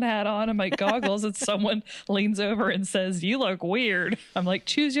watermelon hat on and my goggles and someone leans over and says, "You look weird," I'm like,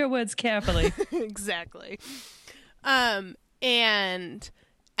 choose your words carefully. Exactly. And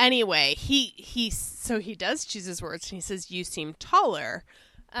anyway, he does choose his words, and he says, "You seem taller."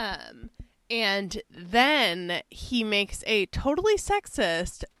 And then he makes a totally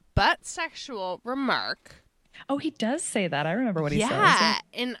sexist but sexual remark. Oh, he does say that. I remember what he says. Yeah,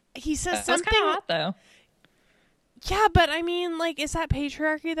 and he says something. That's kind of hot, though. Yeah, but I mean, like, is that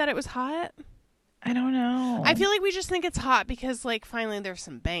patriarchy that it was hot? I don't know. I feel like we just think it's hot because, like, finally there's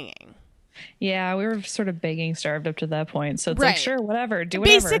some banging. Yeah, we were sort of begging starved up to that point. So it's Right. like, sure, whatever, do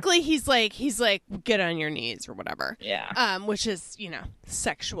whatever. Basically, he's like, get on your knees or whatever. Yeah. Which is,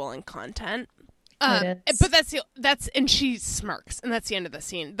 sexual in content. It is. But and she smirks, and that's the end of the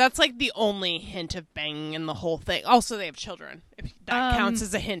scene. That's like the only hint of banging in the whole thing. Also, they have children. If that counts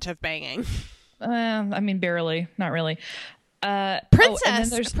as a hint of banging. I mean, barely, not really.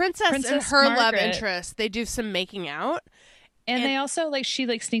 Princess and her Margaret. love interest, they do some making out. And they also, like, she,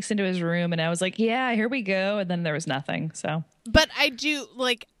 like, sneaks into his room, and I was like, yeah, here we go. And then there was nothing, so. But I do,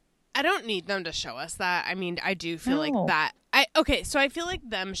 like, I don't need them to show us that. I mean, I do feel like that. So I feel like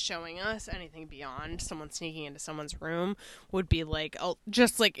them showing us anything beyond someone sneaking into someone's room would be, like,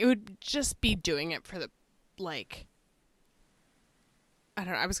 it would just be doing it for the, like, I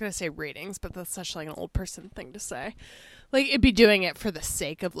don't know, I was going to say ratings, but that's such, like, an old person thing to say. Like, it'd be doing it for the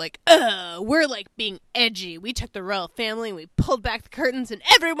sake of, like, we're, like, being edgy. We took the royal family and we pulled back the curtains and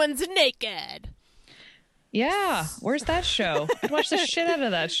everyone's naked. Yeah, where's that show? I'd watch the shit out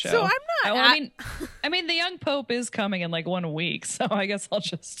of that show. So I'm not. I mean, the young pope is coming in like 1 week, so I guess I'll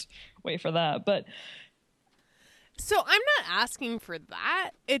just wait for that. But so I'm not asking for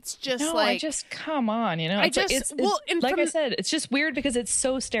that. It's just come on, I said, it's just weird because it's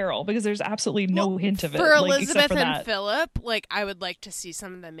so sterile because there's absolutely no hint of it for like, Elizabeth except for and that. Philip. Like, I would like to see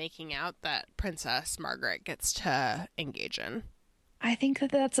some of the making out that Princess Margaret gets to engage in. I think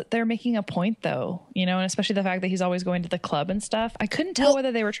they're making a point, though, and especially the fact that he's always going to the club and stuff. I couldn't tell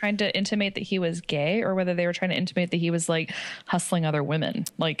whether they were trying to intimate that he was gay or whether they were trying to intimate that he was, like, hustling other women.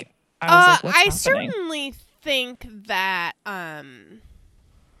 Like, I was like, what's happening? Certainly think that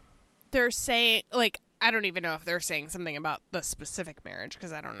they're saying, like, I don't even know if they're saying something about the specific marriage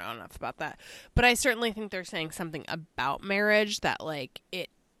because I don't know enough about that. But I certainly think they're saying something about marriage that, like,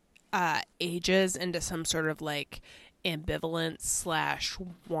 it ages into some sort of, like, ambivalence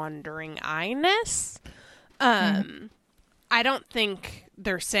 / wandering eye-ness. I don't think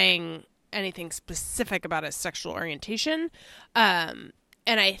they're saying anything specific about his sexual orientation. And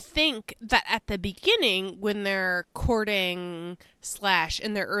I think that at the beginning, when they're courting /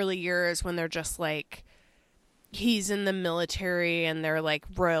 in their early years, when they're just like, he's in the military and they're like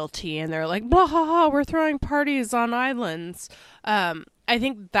royalty and they're like, blah, ha, ha, we're throwing parties on islands. I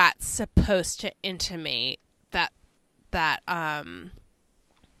think that's supposed to intimate that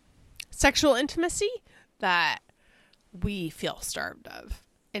sexual intimacy that we feel starved of.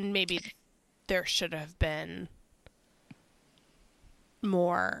 And maybe there should have been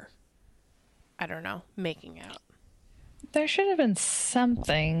more, I don't know, making out. There should have been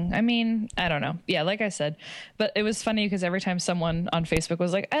something. I mean, I don't know. Yeah, like I said. But it was funny because every time someone on Facebook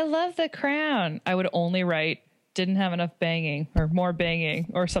was like, I love The Crown, I would only write, didn't have enough banging or more banging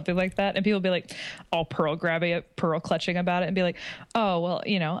or something like that. And people would be like, all pearl clutching about it and be like, oh, well,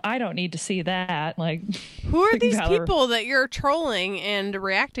 I don't need to see that. Like, who are these people that you're trolling and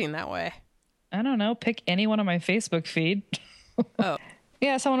reacting that way? I don't know. Pick anyone on my Facebook feed. Oh.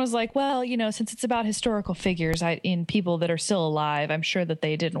 Yeah, someone was like, well, since it's about historical figures in people that are still alive, I'm sure that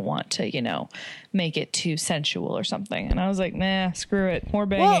they didn't want to, make it too sensual or something. And I was like, nah, screw it. More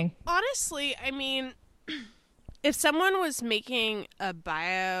banging. Well, honestly, I mean, if someone was making a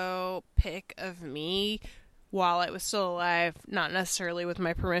biopic of me while I was still alive, not necessarily with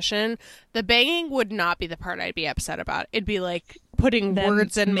my permission, the banging would not be the part I'd be upset about. It'd be like putting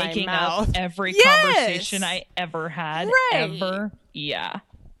words in my mouth. Up every conversation I ever had. Right. Ever. Yeah.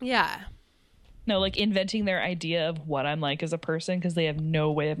 Yeah. No, like inventing their idea of what I'm like as a person because they have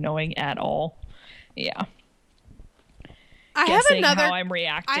no way of knowing at all. Yeah. Guessing how I'm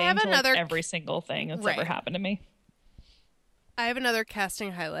reacting to like every single thing that's ever happened to me. I have another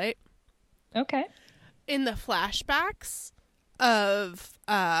casting highlight. Okay. In the flashbacks of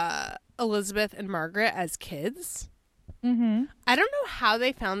Elizabeth and Margaret as kids, I don't know how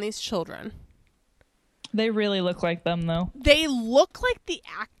they found these children. They really look like them, though. They look like the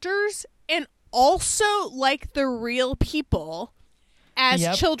actors and also like the real people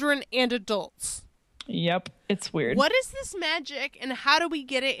as children and adults. Yep. It's weird. What is this magic and how do we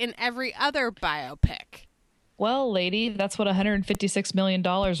get it in every other biopic? Well, lady, that's what $156 million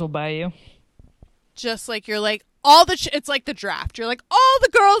will buy you. Just like you're like, it's like the draft. You're like, all the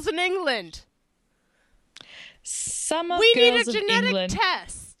girls in England. We need a genetic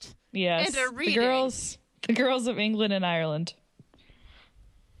test. Yes. And a reading. The girls of England and Ireland.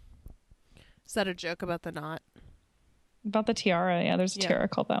 Is that a joke about the knot? About the tiara. Yeah, there's a tiara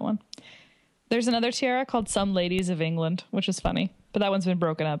called that one. There's another tiara called Some Ladies of England, which is funny. But that one's been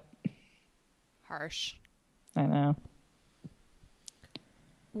broken up. Harsh. I know.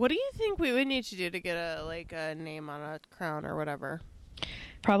 What do you think we would need to do to get a name on a crown or whatever?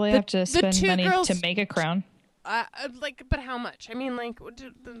 Probably have to spend money to make a crown. But how much? I mean,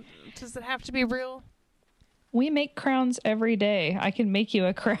 does it have to be real? We make crowns every day. I can make you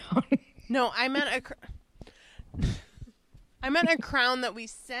a crown. No, I meant a crown that we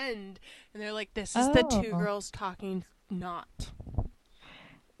send, and they're like, "This is the two girls talking knot."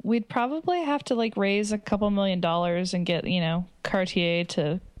 We'd probably have to raise a couple $1 million and get, Cartier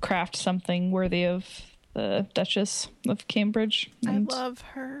to craft something worthy of the Duchess of Cambridge. And I love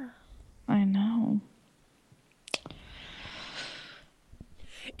her. I know.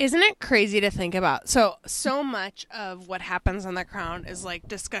 Isn't it crazy to think about? So much of what happens on The Crown is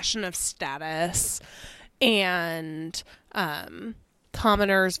discussion of status and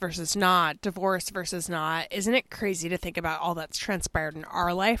commoners versus not, divorce versus not. Isn't it crazy to think about all that's transpired in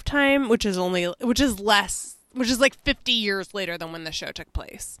our lifetime, which is like 50 years later than when the show took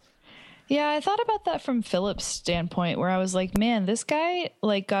place? Yeah, I thought about that from Philip's standpoint, where I was like, man, this guy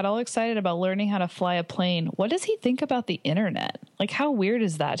got all excited about learning how to fly a plane. What does he think about the internet? How weird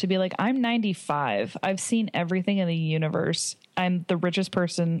is that to be like, I'm 95. I've seen everything in the universe. I'm the richest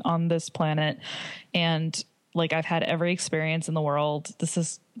person on this planet. And I've had every experience in the world. This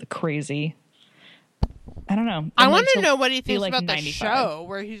is crazy. I don't know. I want to know what he thinks about 95. The show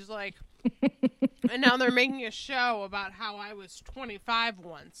where he's like, and now they're making a show about how I was 25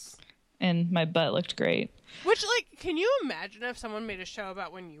 once. And my butt looked great. Which, can you imagine if someone made a show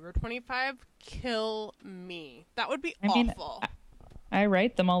about when you were 25? Kill me. That would be awful. I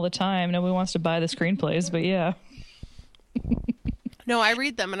write them all the time. Nobody wants to buy the screenplays, but yeah. No, I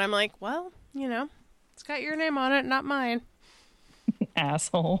read them and I'm like, well, it's got your name on it, not mine.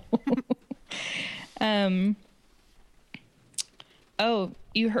 Asshole. Oh,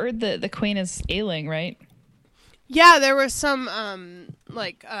 you heard that the Queen is ailing, right? Yeah, there was some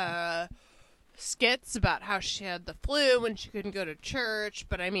skits about how she had the flu and she couldn't go to church,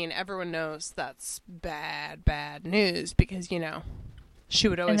 but I mean everyone knows that's bad news because she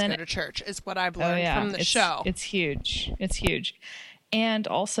would always go to church is what I've learned from the show. It's huge. And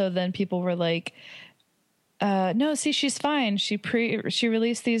also then people were like, no, see, she's fine. She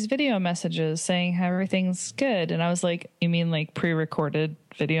released these video messages saying how everything's good. And I was like, you mean pre-recorded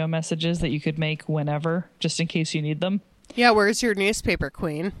video messages that you could make whenever, just in case you need them? Yeah, where's your newspaper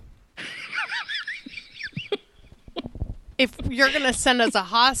queen? If you're going to send us a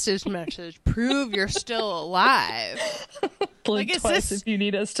hostage message, prove you're still alive. Blink twice if you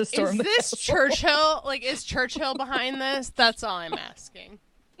need us to storm the castle. Churchill? Is Churchill behind this? That's all I'm asking.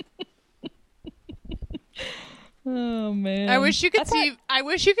 Oh man! I wish you could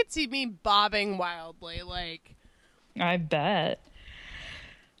see me bobbing wildly. I bet.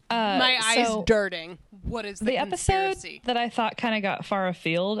 My eyes darting. What is the conspiracy? Episode that I thought kind of got far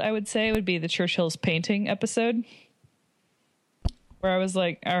afield? I would say would be the Churchill's painting episode, where I was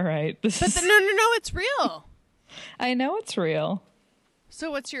like, "All right, no, it's real." I know it's real.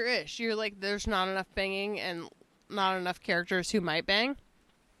 So what's your ish? You're like, there's not enough banging and not enough characters who might bang?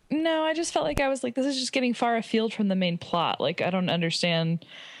 No, I just felt like I was like, this is just getting far afield from the main plot. I don't understand.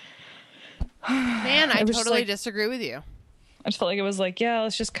 Man, I totally disagree with you. I just felt like it was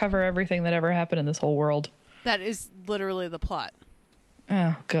let's just cover everything that ever happened in this whole world. That is literally the plot.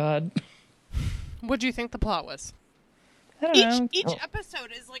 Oh, God. What do you think the plot was? I don't know. Each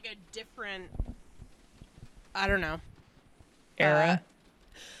episode is a different, I don't know. Era.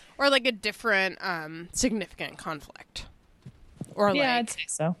 Or a different significant conflict. Or yeah, I'd say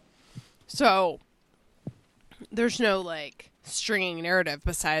so. So there's no stringing narrative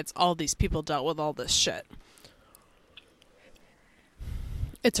besides all these people dealt with all this shit.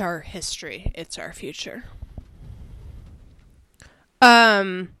 It's our history. It's our future.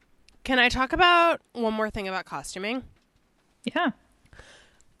 Can I talk about one more thing about costuming? Yeah.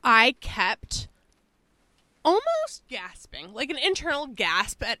 I kept almost gasping, an internal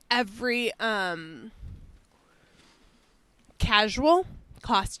gasp at every casual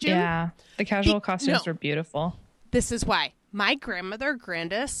costume. Yeah, the casual costumes were beautiful. This is why. My grandmother,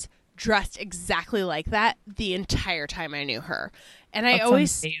 Grandis, dressed exactly like that the entire time I knew her. And I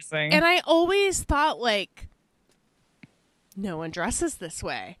always amazing. And I always thought no one dresses this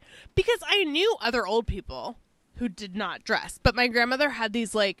way. Because I knew other old people who did not dress, but my grandmother had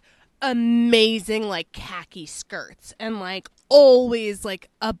these like amazing like khaki skirts and like always like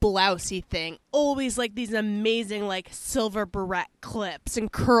a blousey thing, always like these amazing like silver barrette clips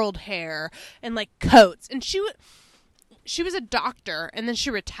and curled hair and like coats. And she was a doctor, and then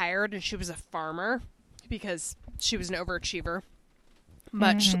she retired, and she was a farmer because she was an overachiever,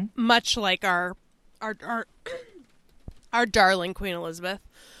 much like our darling Queen Elizabeth.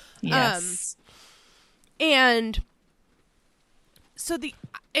 Yes. And so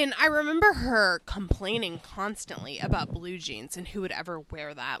and I remember her complaining constantly about blue jeans and who would ever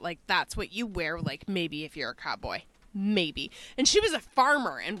wear that. Like, that's what you wear, like, maybe if you're a cowboy. Maybe. And she was a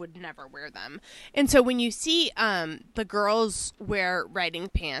farmer and would never wear them. And so when you see the girls wear riding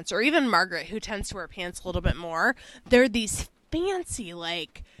pants, or even Margaret, who tends to wear pants a little bit more, they're these fancy,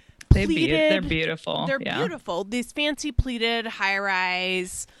 like, pleated. They're beautiful. They're beautiful. These fancy pleated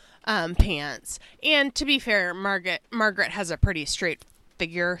high-rise pants. And to be fair, Margaret has a pretty straight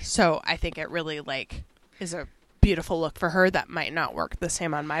figure, so I think it really like is a beautiful look for her that might not work the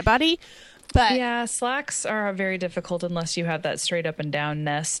same on my body. But yeah, slacks are very difficult unless you have that straight up and down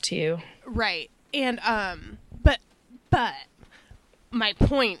nest too. Right. And but my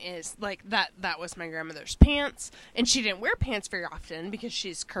point is like that was my grandmother's pants, and she didn't wear pants very often because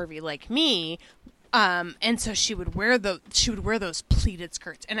she's curvy like me. And so she would wear those pleated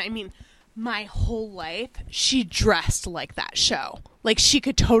skirts. And I mean, my whole life she dressed like that show. Like, she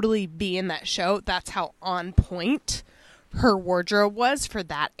could totally be in that show. That's how on point her wardrobe was for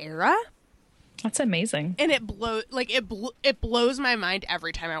that era. That's amazing. And it blows my mind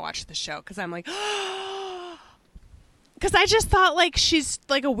every time I watch the show, because I'm like, because I just thought like she's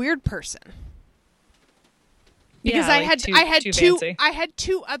like a weird person. Because yeah, I like had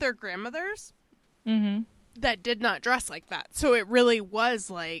two other grandmothers that did not dress like that. So it really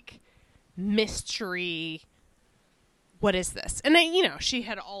was like mystery. What is this? And she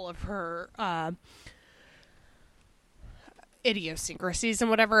had all of her idiosyncrasies and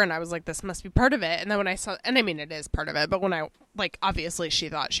whatever, and I was like, this must be part of it. And then when I saw, and I mean, it is part of it, but when I, like, obviously she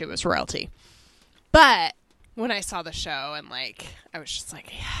thought she was royalty. But when I saw the show, and like, I was just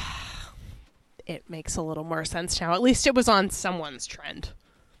like, yeah, it makes a little more sense now. At least it was on someone's trend.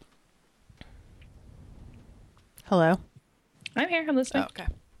 Hello? I'm here. I'm listening. Oh,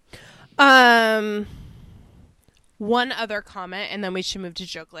 okay. One other comment, and then we should move to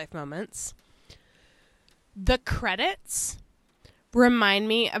Joke Life moments. The credits remind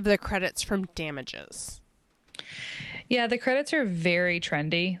me of the credits from Damages. Yeah, the credits are very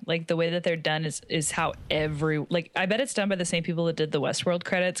trendy. Like, the way that they're done is how I bet it's done by the same people that did the Westworld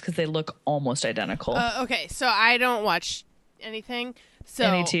credits, because they look almost identical. Okay, so I don't watch anything. So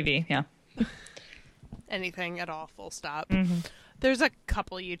any TV, yeah. Anything at all, full stop. Mm-hmm. There's a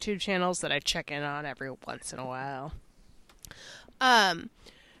couple YouTube channels that I check in on every once in a while.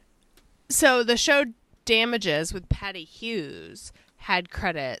 So the show Damages with Patty Hughes had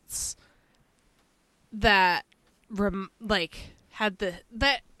credits that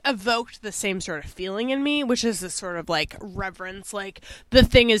that evoked the same sort of feeling in me, which is this sort of like reverence, like, the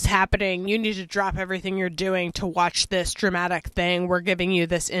thing is happening, you need to drop everything you're doing to watch this dramatic thing. We're giving you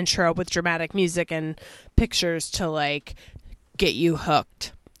this intro with dramatic music and pictures to like get you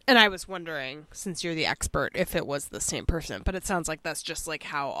hooked. And I was wondering, since you're the expert, if it was the same person, but it sounds like that's just like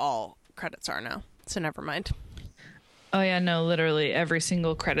how all credits are now, so never mind. Oh, yeah, no, literally every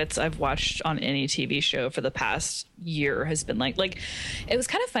single credits I've watched on any TV show for the past year has been like, it was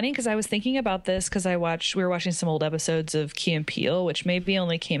kind of funny because I was thinking about this because we were watching some old episodes of Key and Peele, which maybe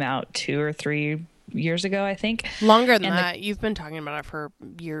only came out 2 or 3 years ago, I think. Longer than that. You've been talking about it for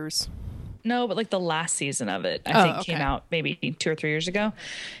years. No, but like the last season of it, I think came out maybe 2 or 3 years ago.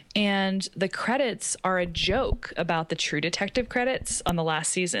 And the credits are a joke about the True Detective credits on the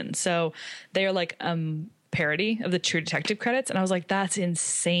last season. So they're like parody of the True Detective credits. And I was like, that's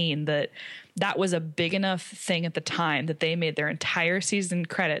insane that was a big enough thing at the time that they made their entire season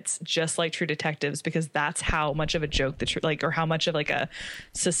credits just like True Detectives, because that's how much of a joke or how much of like a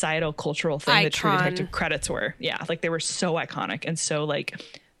societal cultural thing the True Detective credits were. Yeah, like they were so iconic and so like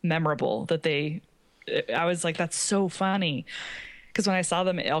memorable that I was like, that's so funny. Because when I saw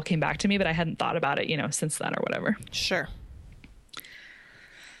them, it all came back to me, but I hadn't thought about it, since then or whatever. Sure.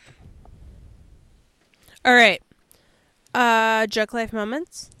 All right. Joke Life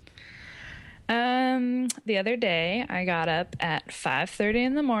moments. The other day I got up at 5:30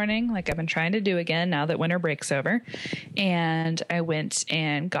 in the morning, like I've been trying to do again now that winter break's over. And I went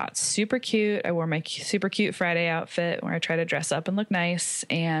and got super cute. I wore my super cute Friday outfit where I try to dress up and look nice.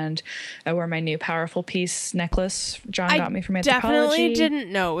 And I wore my new Powerful Peace necklace John got me from Anthropology. I definitely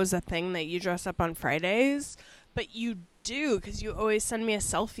didn't know it was a thing that you dress up on Fridays, but you do, because you always send me a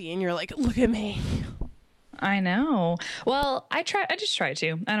selfie and you're like, look at me. I know. Well, I just try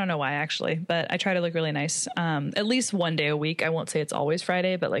to. I don't know why actually, but I try to look really nice. At least one day a week. I won't say it's always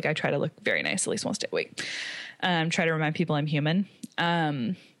Friday, but like I try to look very nice at least once a week. Try to remind people I'm human.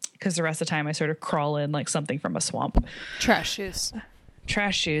 Because the rest of the time I sort of crawl in like something from a swamp. Trash shoes.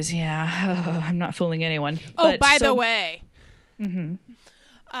 Trash shoes. Yeah. I'm not fooling anyone. Oh, by the way,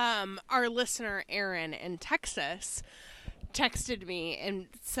 our listener Erin in Texas texted me and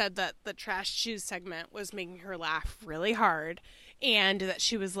said that the trash shoes segment was making her laugh really hard, and that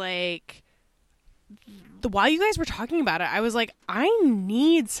she was like, while you guys were talking about it, I was like, I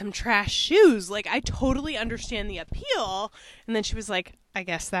need some trash shoes. Like, I totally understand the appeal. And then she was like, I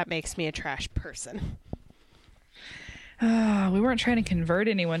guess that makes me a trash person. We weren't trying to convert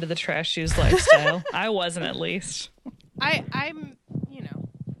anyone to the trash shoes lifestyle. I wasn't, at least. I'm, hang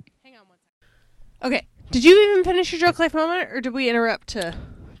on one second. Okay. Did you even finish your joke life moment, or did we interrupt to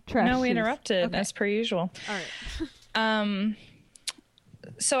trash No, we shoes? interrupted, as per usual. All right.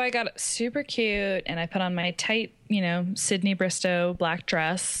 So I got super cute, and I put on my tight, Sydney Bristow black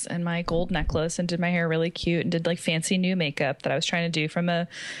dress and my gold necklace, and did my hair really cute, and did like fancy new makeup that I was trying to do from a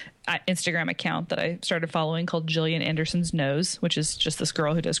Instagram account that I started following called Jillian Anderson's Nose, which is just this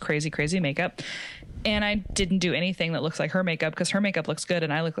girl who does crazy, crazy makeup. And I didn't do anything that looks like her makeup because her makeup looks good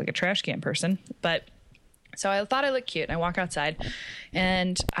and I look like a trash can person. But so I thought I looked cute, and I walk outside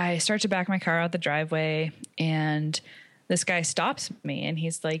and I start to back my car out the driveway, and this guy stops me and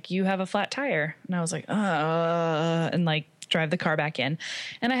he's like, you have a flat tire. And I was like, and like drive the car back in.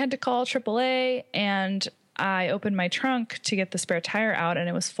 And I had to call AAA, and I opened my trunk to get the spare tire out, and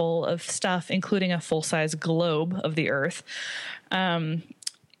it was full of stuff, including a full-size globe of the earth.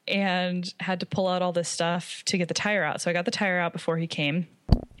 And had to pull out all this stuff to get the tire out. So I got the tire out before he came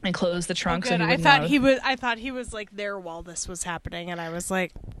and closed the trunk. So I thought he was like there while this was happening, and I was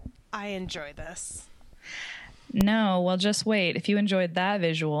like, I enjoy this. No, well, just wait. If you enjoyed that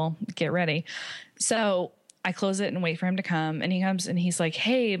visual, get ready. So I close it and wait for him to come, and he comes and he's like,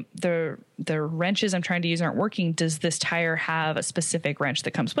 hey, the wrenches I'm trying to use aren't working. Does this tire have a specific wrench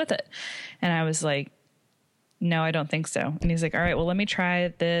that comes with it? And I was like, no, I don't think so. And he's like, all right, well, let me try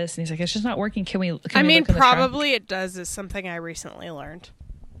this. And he's like, it's just not working. Can we look in the probably it does, is something I recently learned.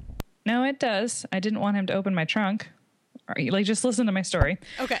 No, it does. I didn't want him to open my trunk. Like, just listen to my story.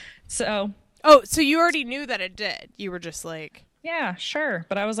 Okay. So you already knew that it did. You were just like, yeah, sure.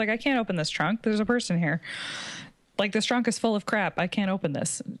 But I was like, I can't open this trunk. There's a person here. Like, this trunk is full of crap. I can't open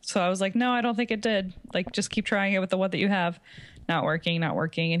this. So I was like, no, I don't think it did. Like, just keep trying it with the one that you have. Not working.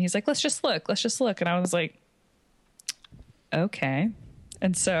 And he's like, let's just look. And I was like, okay.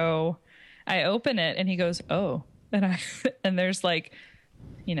 And so I open it and he goes, oh, and there's like,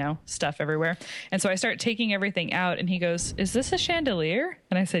 stuff everywhere. And so I start taking everything out, and he goes, is this a chandelier?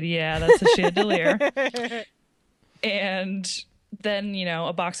 And I said, yeah, that's a chandelier. And then,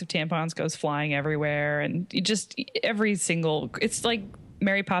 a box of tampons goes flying everywhere, and it's like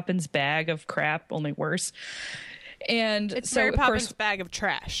Mary Poppins' bag of crap, only worse. And it's so Mary Poppins' bag of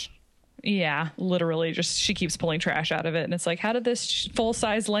trash. Yeah, literally, just she keeps pulling trash out of it, and it's like, how did this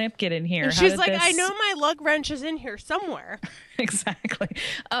full-size lamp get in here? And she's like, I know my lug wrench is in here somewhere. Exactly.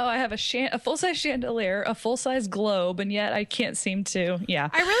 Oh, I have a full-size chandelier, a full-size globe, and yet I can't seem to. Yeah,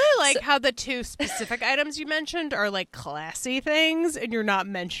 I really like how the two specific items you mentioned are like classy things, and you're not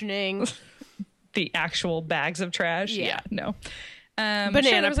mentioning the actual bags of trash. Yeah, no.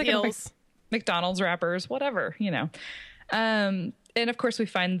 Banana peels, McDonald's wrappers, whatever. And of course we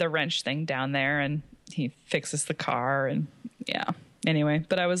find the wrench thing down there, and he fixes the car, and yeah. Anyway,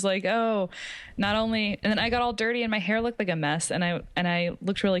 but I was like, oh, not only, and then I got all dirty and my hair looked like a mess, and I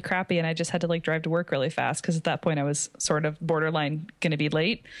looked really crappy, and I just had to like drive to work really fast because at that point I was sort of borderline going to be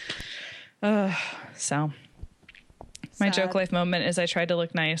late. So my joke life moment is I tried to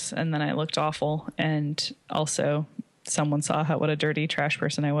look nice, and then I looked awful, and also someone saw what a dirty trash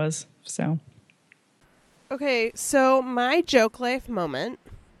person I was. So. Okay, so my joke life moment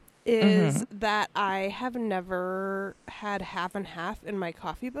is that I have never had half and half in my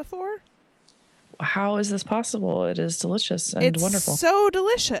coffee before. How is this possible? It is delicious and wonderful. It's so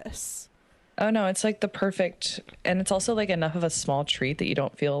delicious. Oh, no, it's like the perfect, and it's also like enough of a small treat that you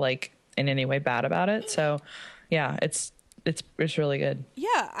don't feel like in any way bad about it. So, yeah, it's It's really good. Yeah,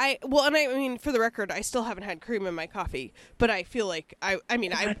 I mean, for the record, I still haven't had cream in my coffee, but I feel like I'm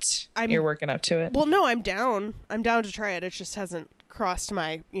You're working up to it. well, no, I'm down. I'm down to try it. It just hasn't crossed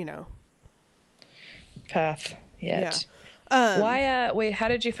my, Path yet. Yeah. Why? Wait, how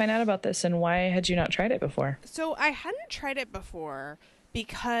did you find out about this, and why had you not tried it before? So I hadn't tried it before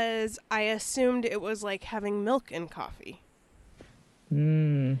because I assumed it was like having milk in coffee.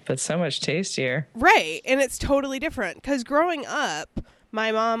 But so much tastier. Right, and it's totally different because growing up,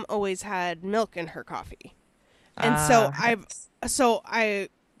 my mom always had milk in her coffee, and so I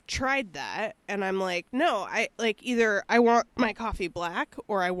tried that, and I'm like, no, I like either I want my coffee black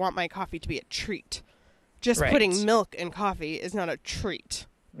or I want my coffee to be a treat. Just putting milk in coffee is not a treat.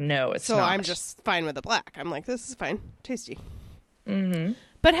 No, it's so not. I'm just fine with the black. I'm like, this is fine, tasty. Mm-hmm.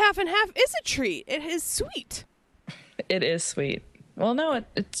 But half and half is a treat. It is sweet. It is sweet. Well, no,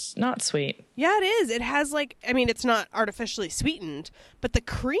 it's not sweet. Yeah, it is. It has it's not artificially sweetened, but the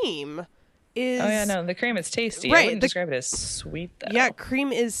cream is. Oh yeah, no, the cream is tasty. Right, I wouldn't describe it as sweet though. Yeah,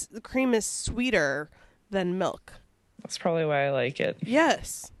 cream is sweeter than milk. That's probably why I like it.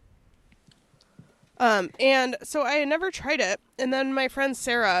 Yes. And so I had never tried it, and then my friend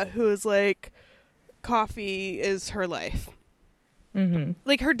Sarah, who is like, coffee is her life. Mm-hmm.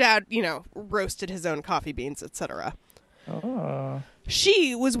 Like her dad, roasted his own coffee beans, etc. Oh.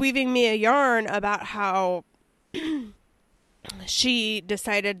 She was weaving me a yarn about how she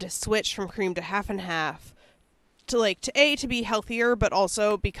decided to switch from cream to half and half to be healthier, but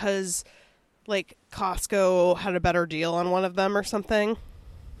also because like Costco had a better deal on one of them or something.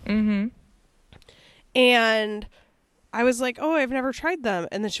 Mm-hmm. And I was like, oh, I've never tried them.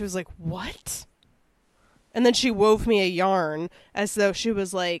 And then she was like, what? And then she wove me a yarn as though she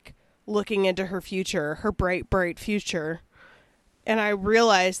was like looking into her future, her bright, bright future. And I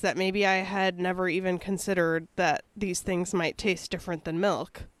realized that maybe I had never even considered that these things might taste different than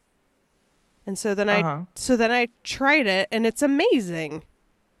milk. And so then I tried it, and it's amazing.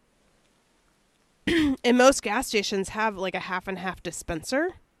 And most gas stations have like a half and half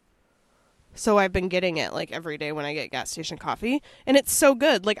dispenser. So I've been getting it like every day when I get gas station coffee, and it's so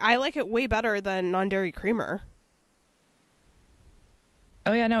good. Like I like it way better than non-dairy creamer.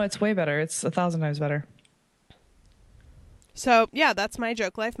 Oh yeah, no, it's way better. It's 1,000 times better. So yeah, that's my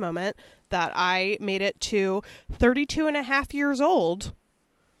joke life moment, that I made it to 32 and a half years old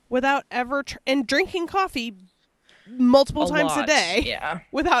without ever and drinking coffee multiple times a day. Yeah.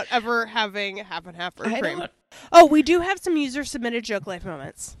 Without ever having half and half or cream. Oh, we do have some user submitted joke life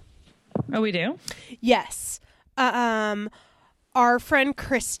moments. Oh, we do? Yes. Our friend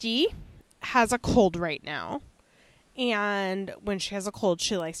Christy has a cold right now. And when she has a cold,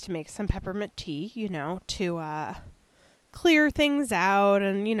 she likes to make some peppermint tea, to clear things out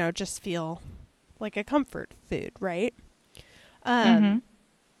and, just feel like a comfort food, right?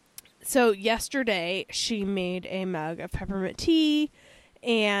 So yesterday she made a mug of peppermint tea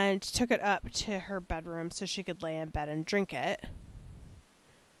and took it up to her bedroom so she could lay in bed and drink it.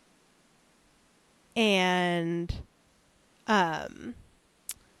 And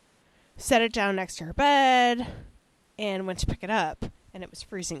set it down next to her bed and went to pick it up, and it was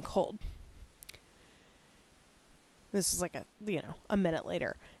freezing cold. This was like a minute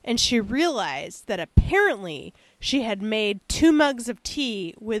later. And she realized that apparently she had made 2 mugs of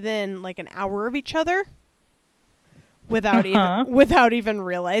tea within like an hour of each other without even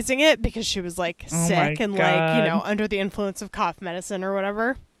realizing it, because she was like sick and like, under the influence of cough medicine or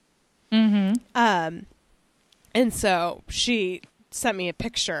whatever. Mm-hmm. And so she sent me a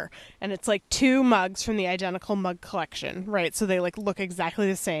picture, and it's like 2 mugs from the identical mug collection, right? So they like look exactly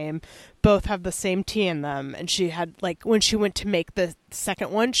the same, both have the same tea in them, and she had like, when she went to make the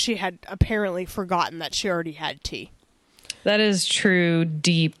second one, she had apparently forgotten that she already had tea. That is true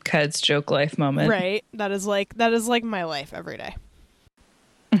deep Cuds joke life moment. Right. That is like my life every day.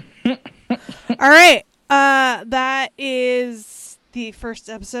 All right. That is the first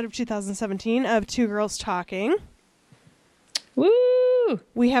episode of 2017 of Two Girls Talking. Woo!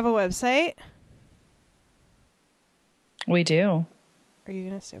 We have a website. We do. Are you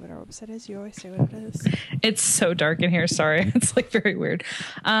going to say what our website is? You always say what it is. It's so dark in here. Sorry. It's like very weird.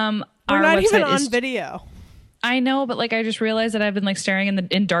 We're not even on video. I know, but like I just realized that I've been like staring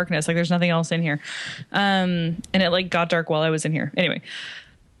in darkness. Like there's nothing else in here. And it like got dark while I was in here. Anyway.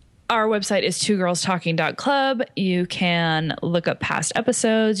 Our website is twogirlstalking.club. You can look up past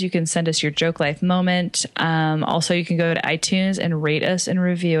episodes. You can send us your joke life moment. Also, you can go to iTunes and rate us and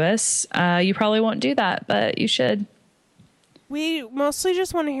review us. You probably won't do that, but you should. We mostly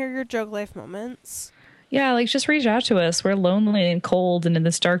just want to hear your joke life moments. Yeah, like just reach out to us. We're lonely and cold and in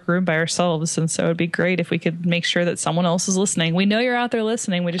this dark room by ourselves. And so it'd be great if we could make sure that someone else is listening. We know you're out there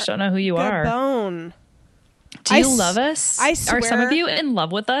listening. We just don't know who you are. Bone. Do you love us? I swear, are some of you in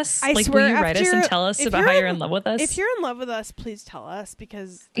love with us? I Like, swear, will you write us and tell us about how you're in love with us? If you're in love with us, please tell us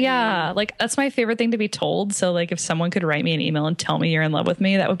because... Yeah, like that's my favorite thing to be told. So like if someone could write me an email and tell me you're in love with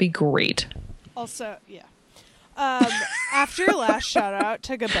me, that would be great. Also, yeah. After your last shout out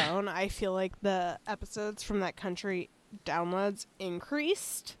to Gabon, I feel like the episodes from that country downloads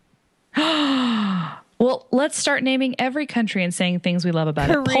increased. Well, let's start naming every country and saying things we love about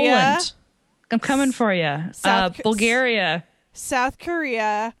Korea, it. Poland. I'm coming for you. Bulgaria. South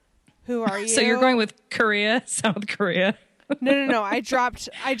Korea. Who are you? So you're going with Korea, South Korea. No. I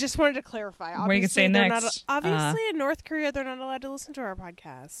just wanted to clarify. What are you going to say next? Obviously, in North Korea, they're not allowed to listen to our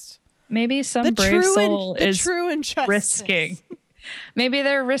podcast. Maybe some brave soul is true injustice. risking. Maybe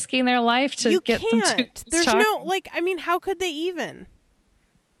they're risking their life to get them to There's talk. no, how could they even?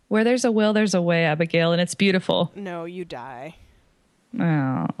 Where there's a will, there's a way, Abigail, and it's beautiful. No, you die.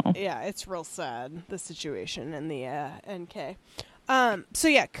 Oh. Yeah, it's real sad, the situation in the NK. So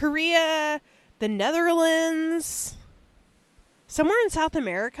yeah, Korea, the Netherlands, somewhere in South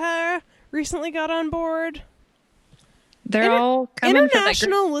America recently got on board. They're all coming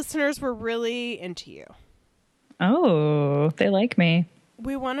international listeners were really into you. Oh, they like me.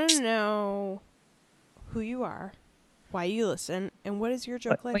 We want to know who you are, why you listen, and what is your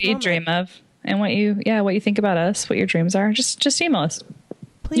joke life what you moment. dream of, and what you think about us, what your dreams are. Just email us.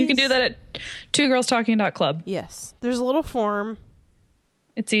 Please. You can do that at twogirlstalking.club. Yes, there's a little form.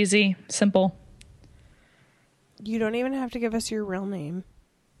 It's easy, simple. You don't even have to give us your real name.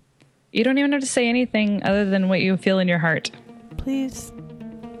 You don't even have to say anything other than what you feel in your heart. Please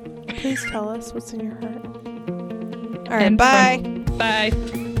tell us what's in your heart. All right, bye.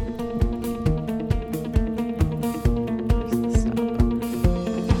 Bye.